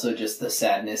 and then also just the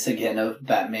sadness again of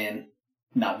Batman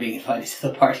not being invited to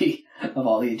the party of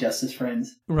all the Justice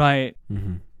friends. Right.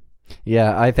 Mm-hmm.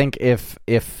 Yeah, I think if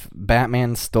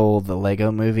Batman stole the Lego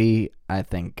movie, I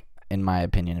think, in my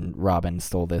opinion, Robin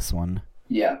stole this one.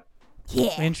 Yeah.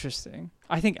 Yeah. Interesting.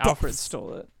 I think Alfred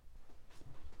stole it.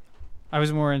 I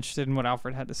was more interested in what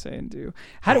Alfred had to say and do.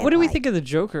 What do we think of the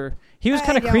Joker? He was I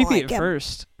kind of don't creepy like at him.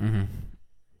 first. Mm-hmm.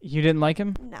 You didn't like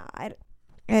him? No, I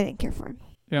didn't care for him.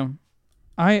 Yeah.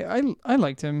 I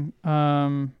liked him.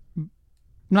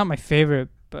 Not my favorite,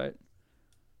 but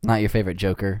Not your favorite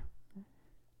Joker.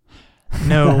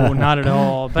 no, not at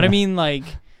all. But I mean, like,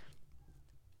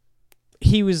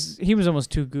 he was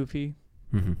almost too goofy.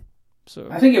 Mm-hmm. So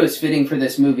I think it was fitting for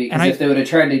this movie because And if they would have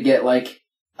tried to get like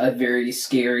a very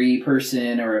scary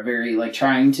person or a very like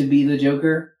trying to be the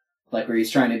Joker, like where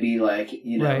he's trying to be like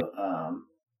Right.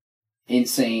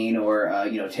 insane or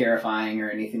terrifying or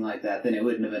anything like that, then it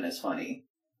wouldn't have been as funny,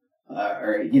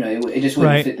 it just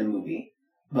wouldn't Right. fit the movie.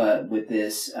 But with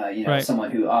this, Right.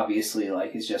 someone who obviously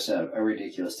like is just a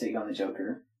ridiculous take on the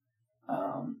Joker,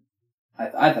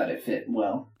 I thought it fit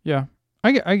well. yeah,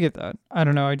 I get that. I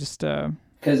don't know. I just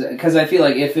Because I feel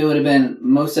like if it would have been,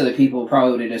 most other people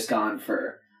probably would have just gone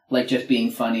for like just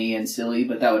being funny and silly,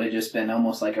 but that would have just been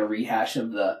almost like a rehash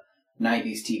of the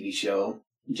 90s TV show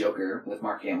Joker with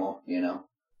Mark Hamill,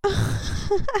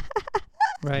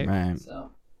 right. Right.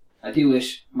 So I do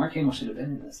wish Mark Hamill should have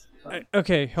been in this.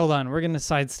 Okay, hold on. We're gonna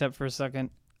sidestep for a second.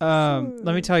 Let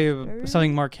me tell you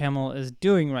something Mark Hamill is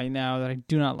doing right now that I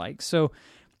do not like. So,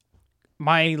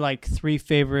 my like 3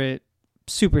 favorite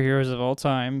superheroes of all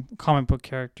time, comic book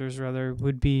characters rather,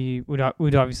 would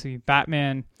obviously be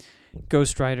Batman,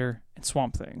 Ghost Rider, and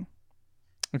Swamp Thing.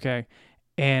 Okay,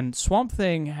 and Swamp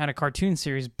Thing had a cartoon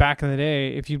series back in the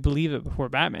day, if you believe it, before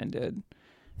Batman did.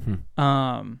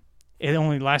 It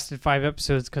only lasted 5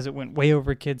 episodes because it went way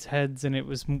over kids' heads and it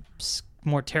was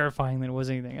more terrifying than it was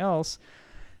anything else.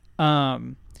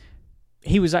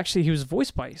 He was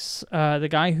voiced by the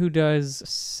guy who does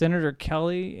Senator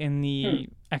Kelly in the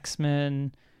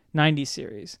X-Men 90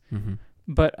 series. Mm-hmm.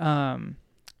 But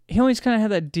he always kind of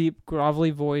had that deep,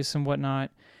 grovelly voice and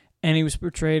whatnot, and he was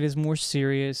portrayed as more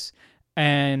serious,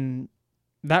 and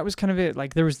that was kind of it.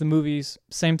 Like, there was the movies,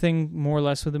 same thing more or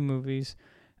less with the movies,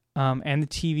 and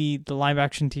the live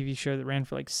action TV show that ran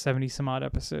for like 70 some odd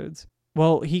episodes.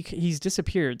 Well, he's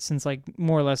disappeared since like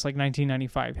more or less like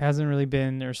 1995. Hasn't really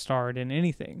been or starred in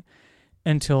anything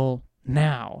until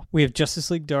now. We have Justice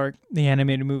League Dark, the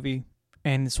animated movie,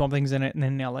 and Swamp Thing's in it, and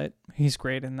then nail it. He's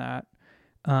great in that.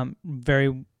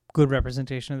 Very good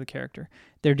representation of the character.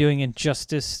 They're doing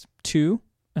Injustice 2,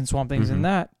 and Swamp Thing's in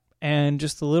that, and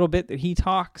just a little bit that he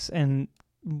talks and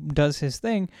does his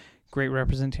thing. Great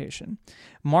representation.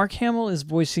 Mark Hamill is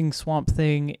voicing Swamp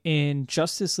Thing in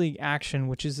Justice League Action,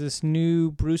 which is this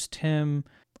new Bruce Timm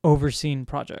overseen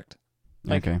project.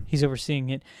 Like, Okay. he's overseeing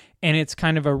it, and it's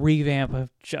kind of a revamp of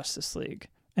Justice League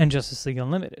and Justice League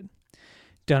Unlimited,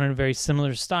 done in a very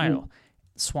similar style.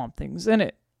 Swamp Thing's in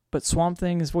it, but Swamp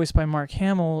Thing is voiced by Mark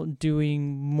Hamill,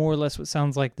 doing more or less what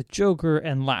sounds like the Joker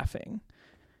and laughing,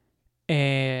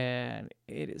 and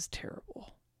it is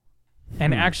terrible.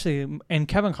 And actually, and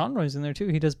Kevin Conroy's in there too.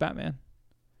 He does Batman.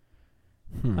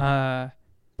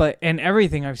 But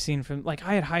everything I've seen from, like,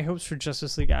 I had high hopes for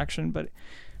Justice League Action, but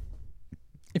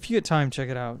if you get time, check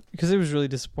it out, because it was really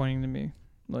disappointing to me.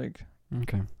 Like,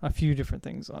 Okay. a few different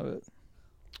things of it.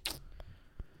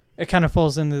 It kind of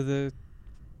falls into the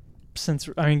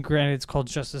granted, it's called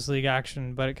Justice League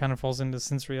Action, but it kind of falls into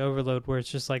sensory overload, where it's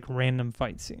just like random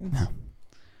fight scenes. Yeah.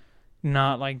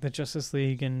 Not like the Justice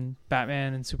League and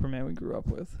Batman and Superman we grew up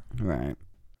with. Right.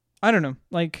 I don't know.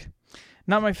 Like,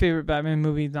 not my favorite Batman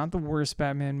movie, not the worst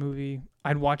Batman movie.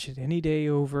 I'd watch it any day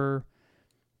over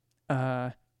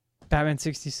Batman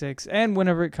 66. And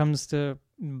whenever it comes to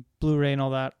Blu-ray and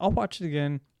all that, I'll watch it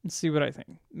again and see what I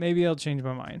think. Maybe I'll change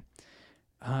my mind.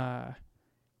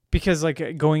 Because,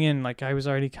 like, going in, like, I was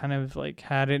already kind of, like,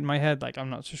 had it in my head, like, I'm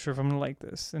not so sure if I'm going to like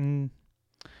this. And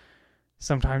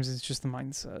sometimes it's just the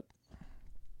mindset.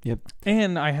 Yep.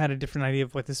 And I had a different idea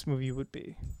of what this movie would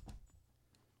be,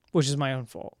 which is my own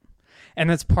fault. And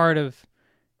that's part my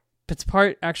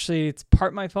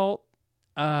fault.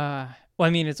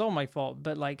 It's all my fault,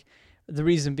 but, like, the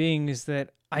reason being is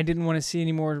that I didn't want to see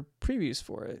any more previews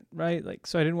for it, right? Like,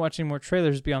 so I didn't watch any more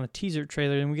trailers beyond the teaser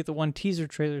trailer, and we get the one teaser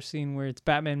trailer scene where it's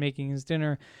Batman making his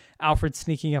dinner, Alfred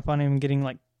sneaking up on him, getting,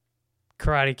 like,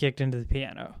 karate kicked into the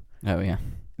piano. Oh, yeah.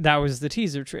 That was the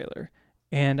teaser trailer.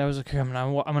 And I was like, I'm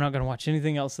not going to watch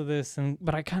anything else of this.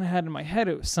 But I kind of had in my head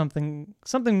it was something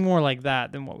more like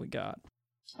that than what we got.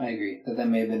 I agree that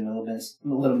may have been a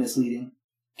little misleading.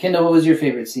 Kendall, what was your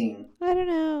favorite scene? I don't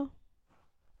know.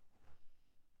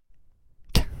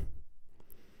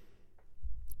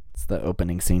 It's the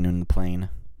opening scene in the plane.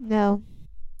 No.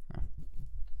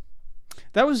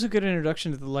 That was a good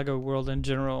introduction to the Lego world in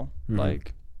general. Mhm.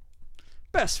 Like,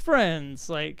 best friends.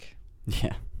 Like,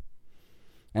 Yeah.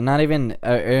 And not even,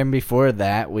 and before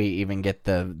that, we even get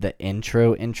the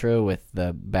intro with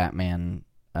the Batman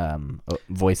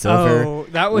voiceover. oh,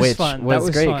 that was which fun. was that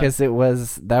was great fun. because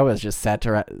that was just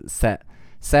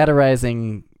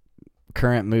satirizing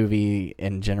current movie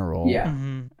in general. Yeah.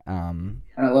 Mhm. And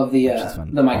I love the which is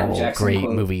fun. Michael All Jackson great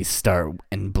quote. movies start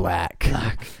in black.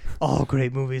 All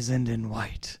great movies end in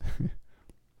white.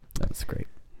 That was great.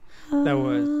 That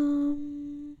was.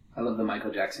 love the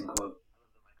Michael Jackson quote.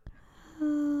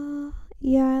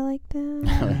 Yeah, I like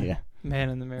that. Oh, yeah. Man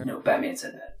in the Mirror. No, Batman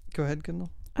said that. Go ahead, Kendall.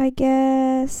 I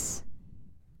guess.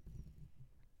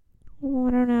 Oh,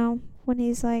 I don't know. When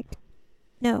he's like,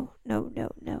 no. Oh,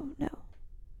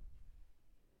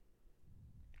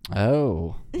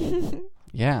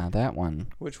 yeah, that one.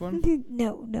 Which one?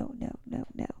 No.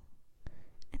 And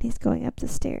he's going up the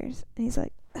stairs, and he's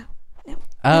like,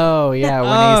 Oh, yeah, when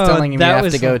Oh, he's telling him you that have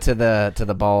was to go fun. to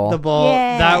the ball. The ball.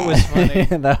 Yeah. That was funny.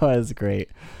 That was great.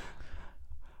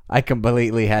 I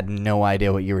completely had no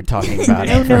idea what you were talking about.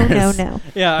 no, at no, first. no.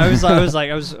 Yeah, I was like,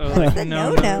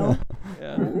 no. No.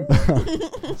 Yeah.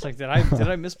 It's like, did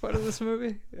I miss part of this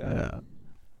movie? Yeah.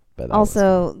 But that was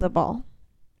Also, the ball. fun.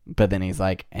 But then he's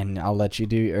like, and I'll let you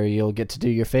do, or you'll get to do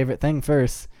your favorite thing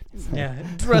first. Yeah,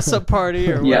 dress up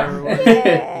party or Yeah. whatever.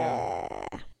 Yeah.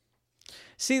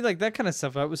 See, like that kind of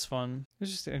stuff. That was fun. It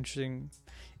was just an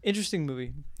interesting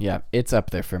movie. Yeah, it's up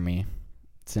there for me.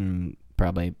 It's in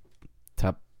probably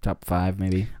top 5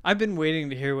 maybe. I've been waiting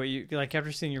to hear what you like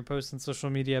after seeing your posts on social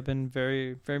media. I've been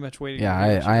very, very much waiting. Yeah, to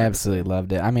hear what you I had to absolutely say.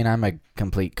 loved it. I mean, I'm a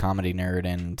complete comedy nerd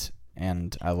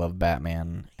and I love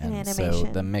Batman, And so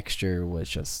animation. the mixture was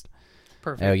just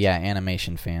Perfect. oh yeah,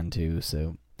 animation fan too.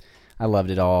 So I loved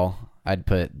it all. I'd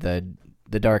put the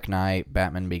Dark Knight,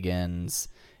 Batman Begins,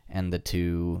 and the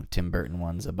 2 Tim Burton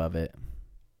ones above it.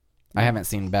 I haven't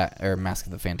seen Mask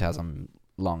of the Phantasm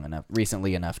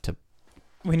recently enough to.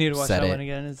 We need to watch Set that it. one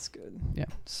again. It's good. Yeah.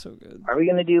 It's so good. Are we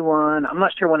gonna do one? I'm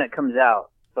not sure when it comes out,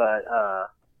 but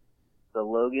the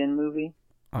Logan movie.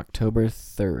 October Are you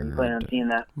planning on 3rd. seeing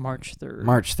that? March 3rd.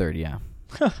 March 3rd, yeah.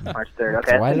 March 3rd.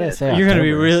 Okay. So why did I say You're gonna be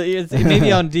October? really. It may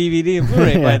be on DVD and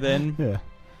Blu-ray by Yeah. then. Yeah.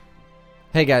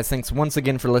 Hey guys, thanks once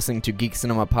again for listening to Geek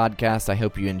Cinema Podcast. I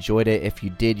hope you enjoyed it. If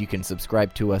you did, you can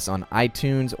subscribe to us on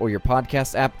iTunes or your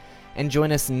podcast app and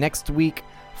join us next week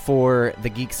for the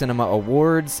Geek Cinema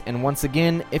Awards. And once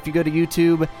again, if you go to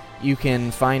YouTube, you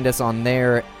can find us on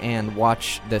there and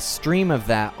watch the stream of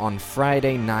that on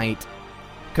Friday night.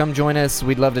 Come join us.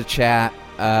 We'd love to chat.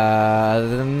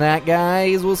 Other than that,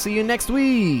 guys, we'll see you next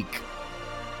week.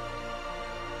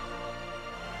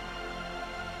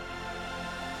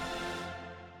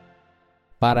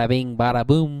 Bada bing, bada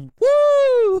boom.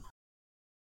 Woo!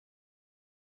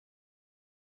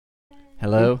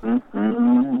 Hello?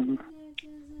 Mm-hmm.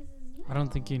 I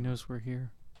don't think he knows we're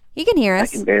here. You can hear I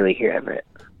us. can barely hear Everett.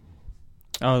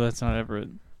 Oh, that's not Everett.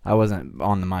 I wasn't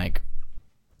on the mic.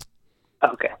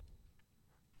 Okay.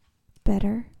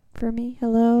 Better for me.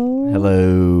 Hello.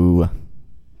 Hello.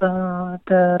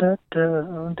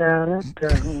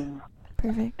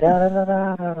 Perfect.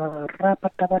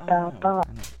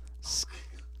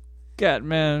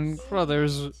 Scatman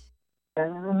Brothers.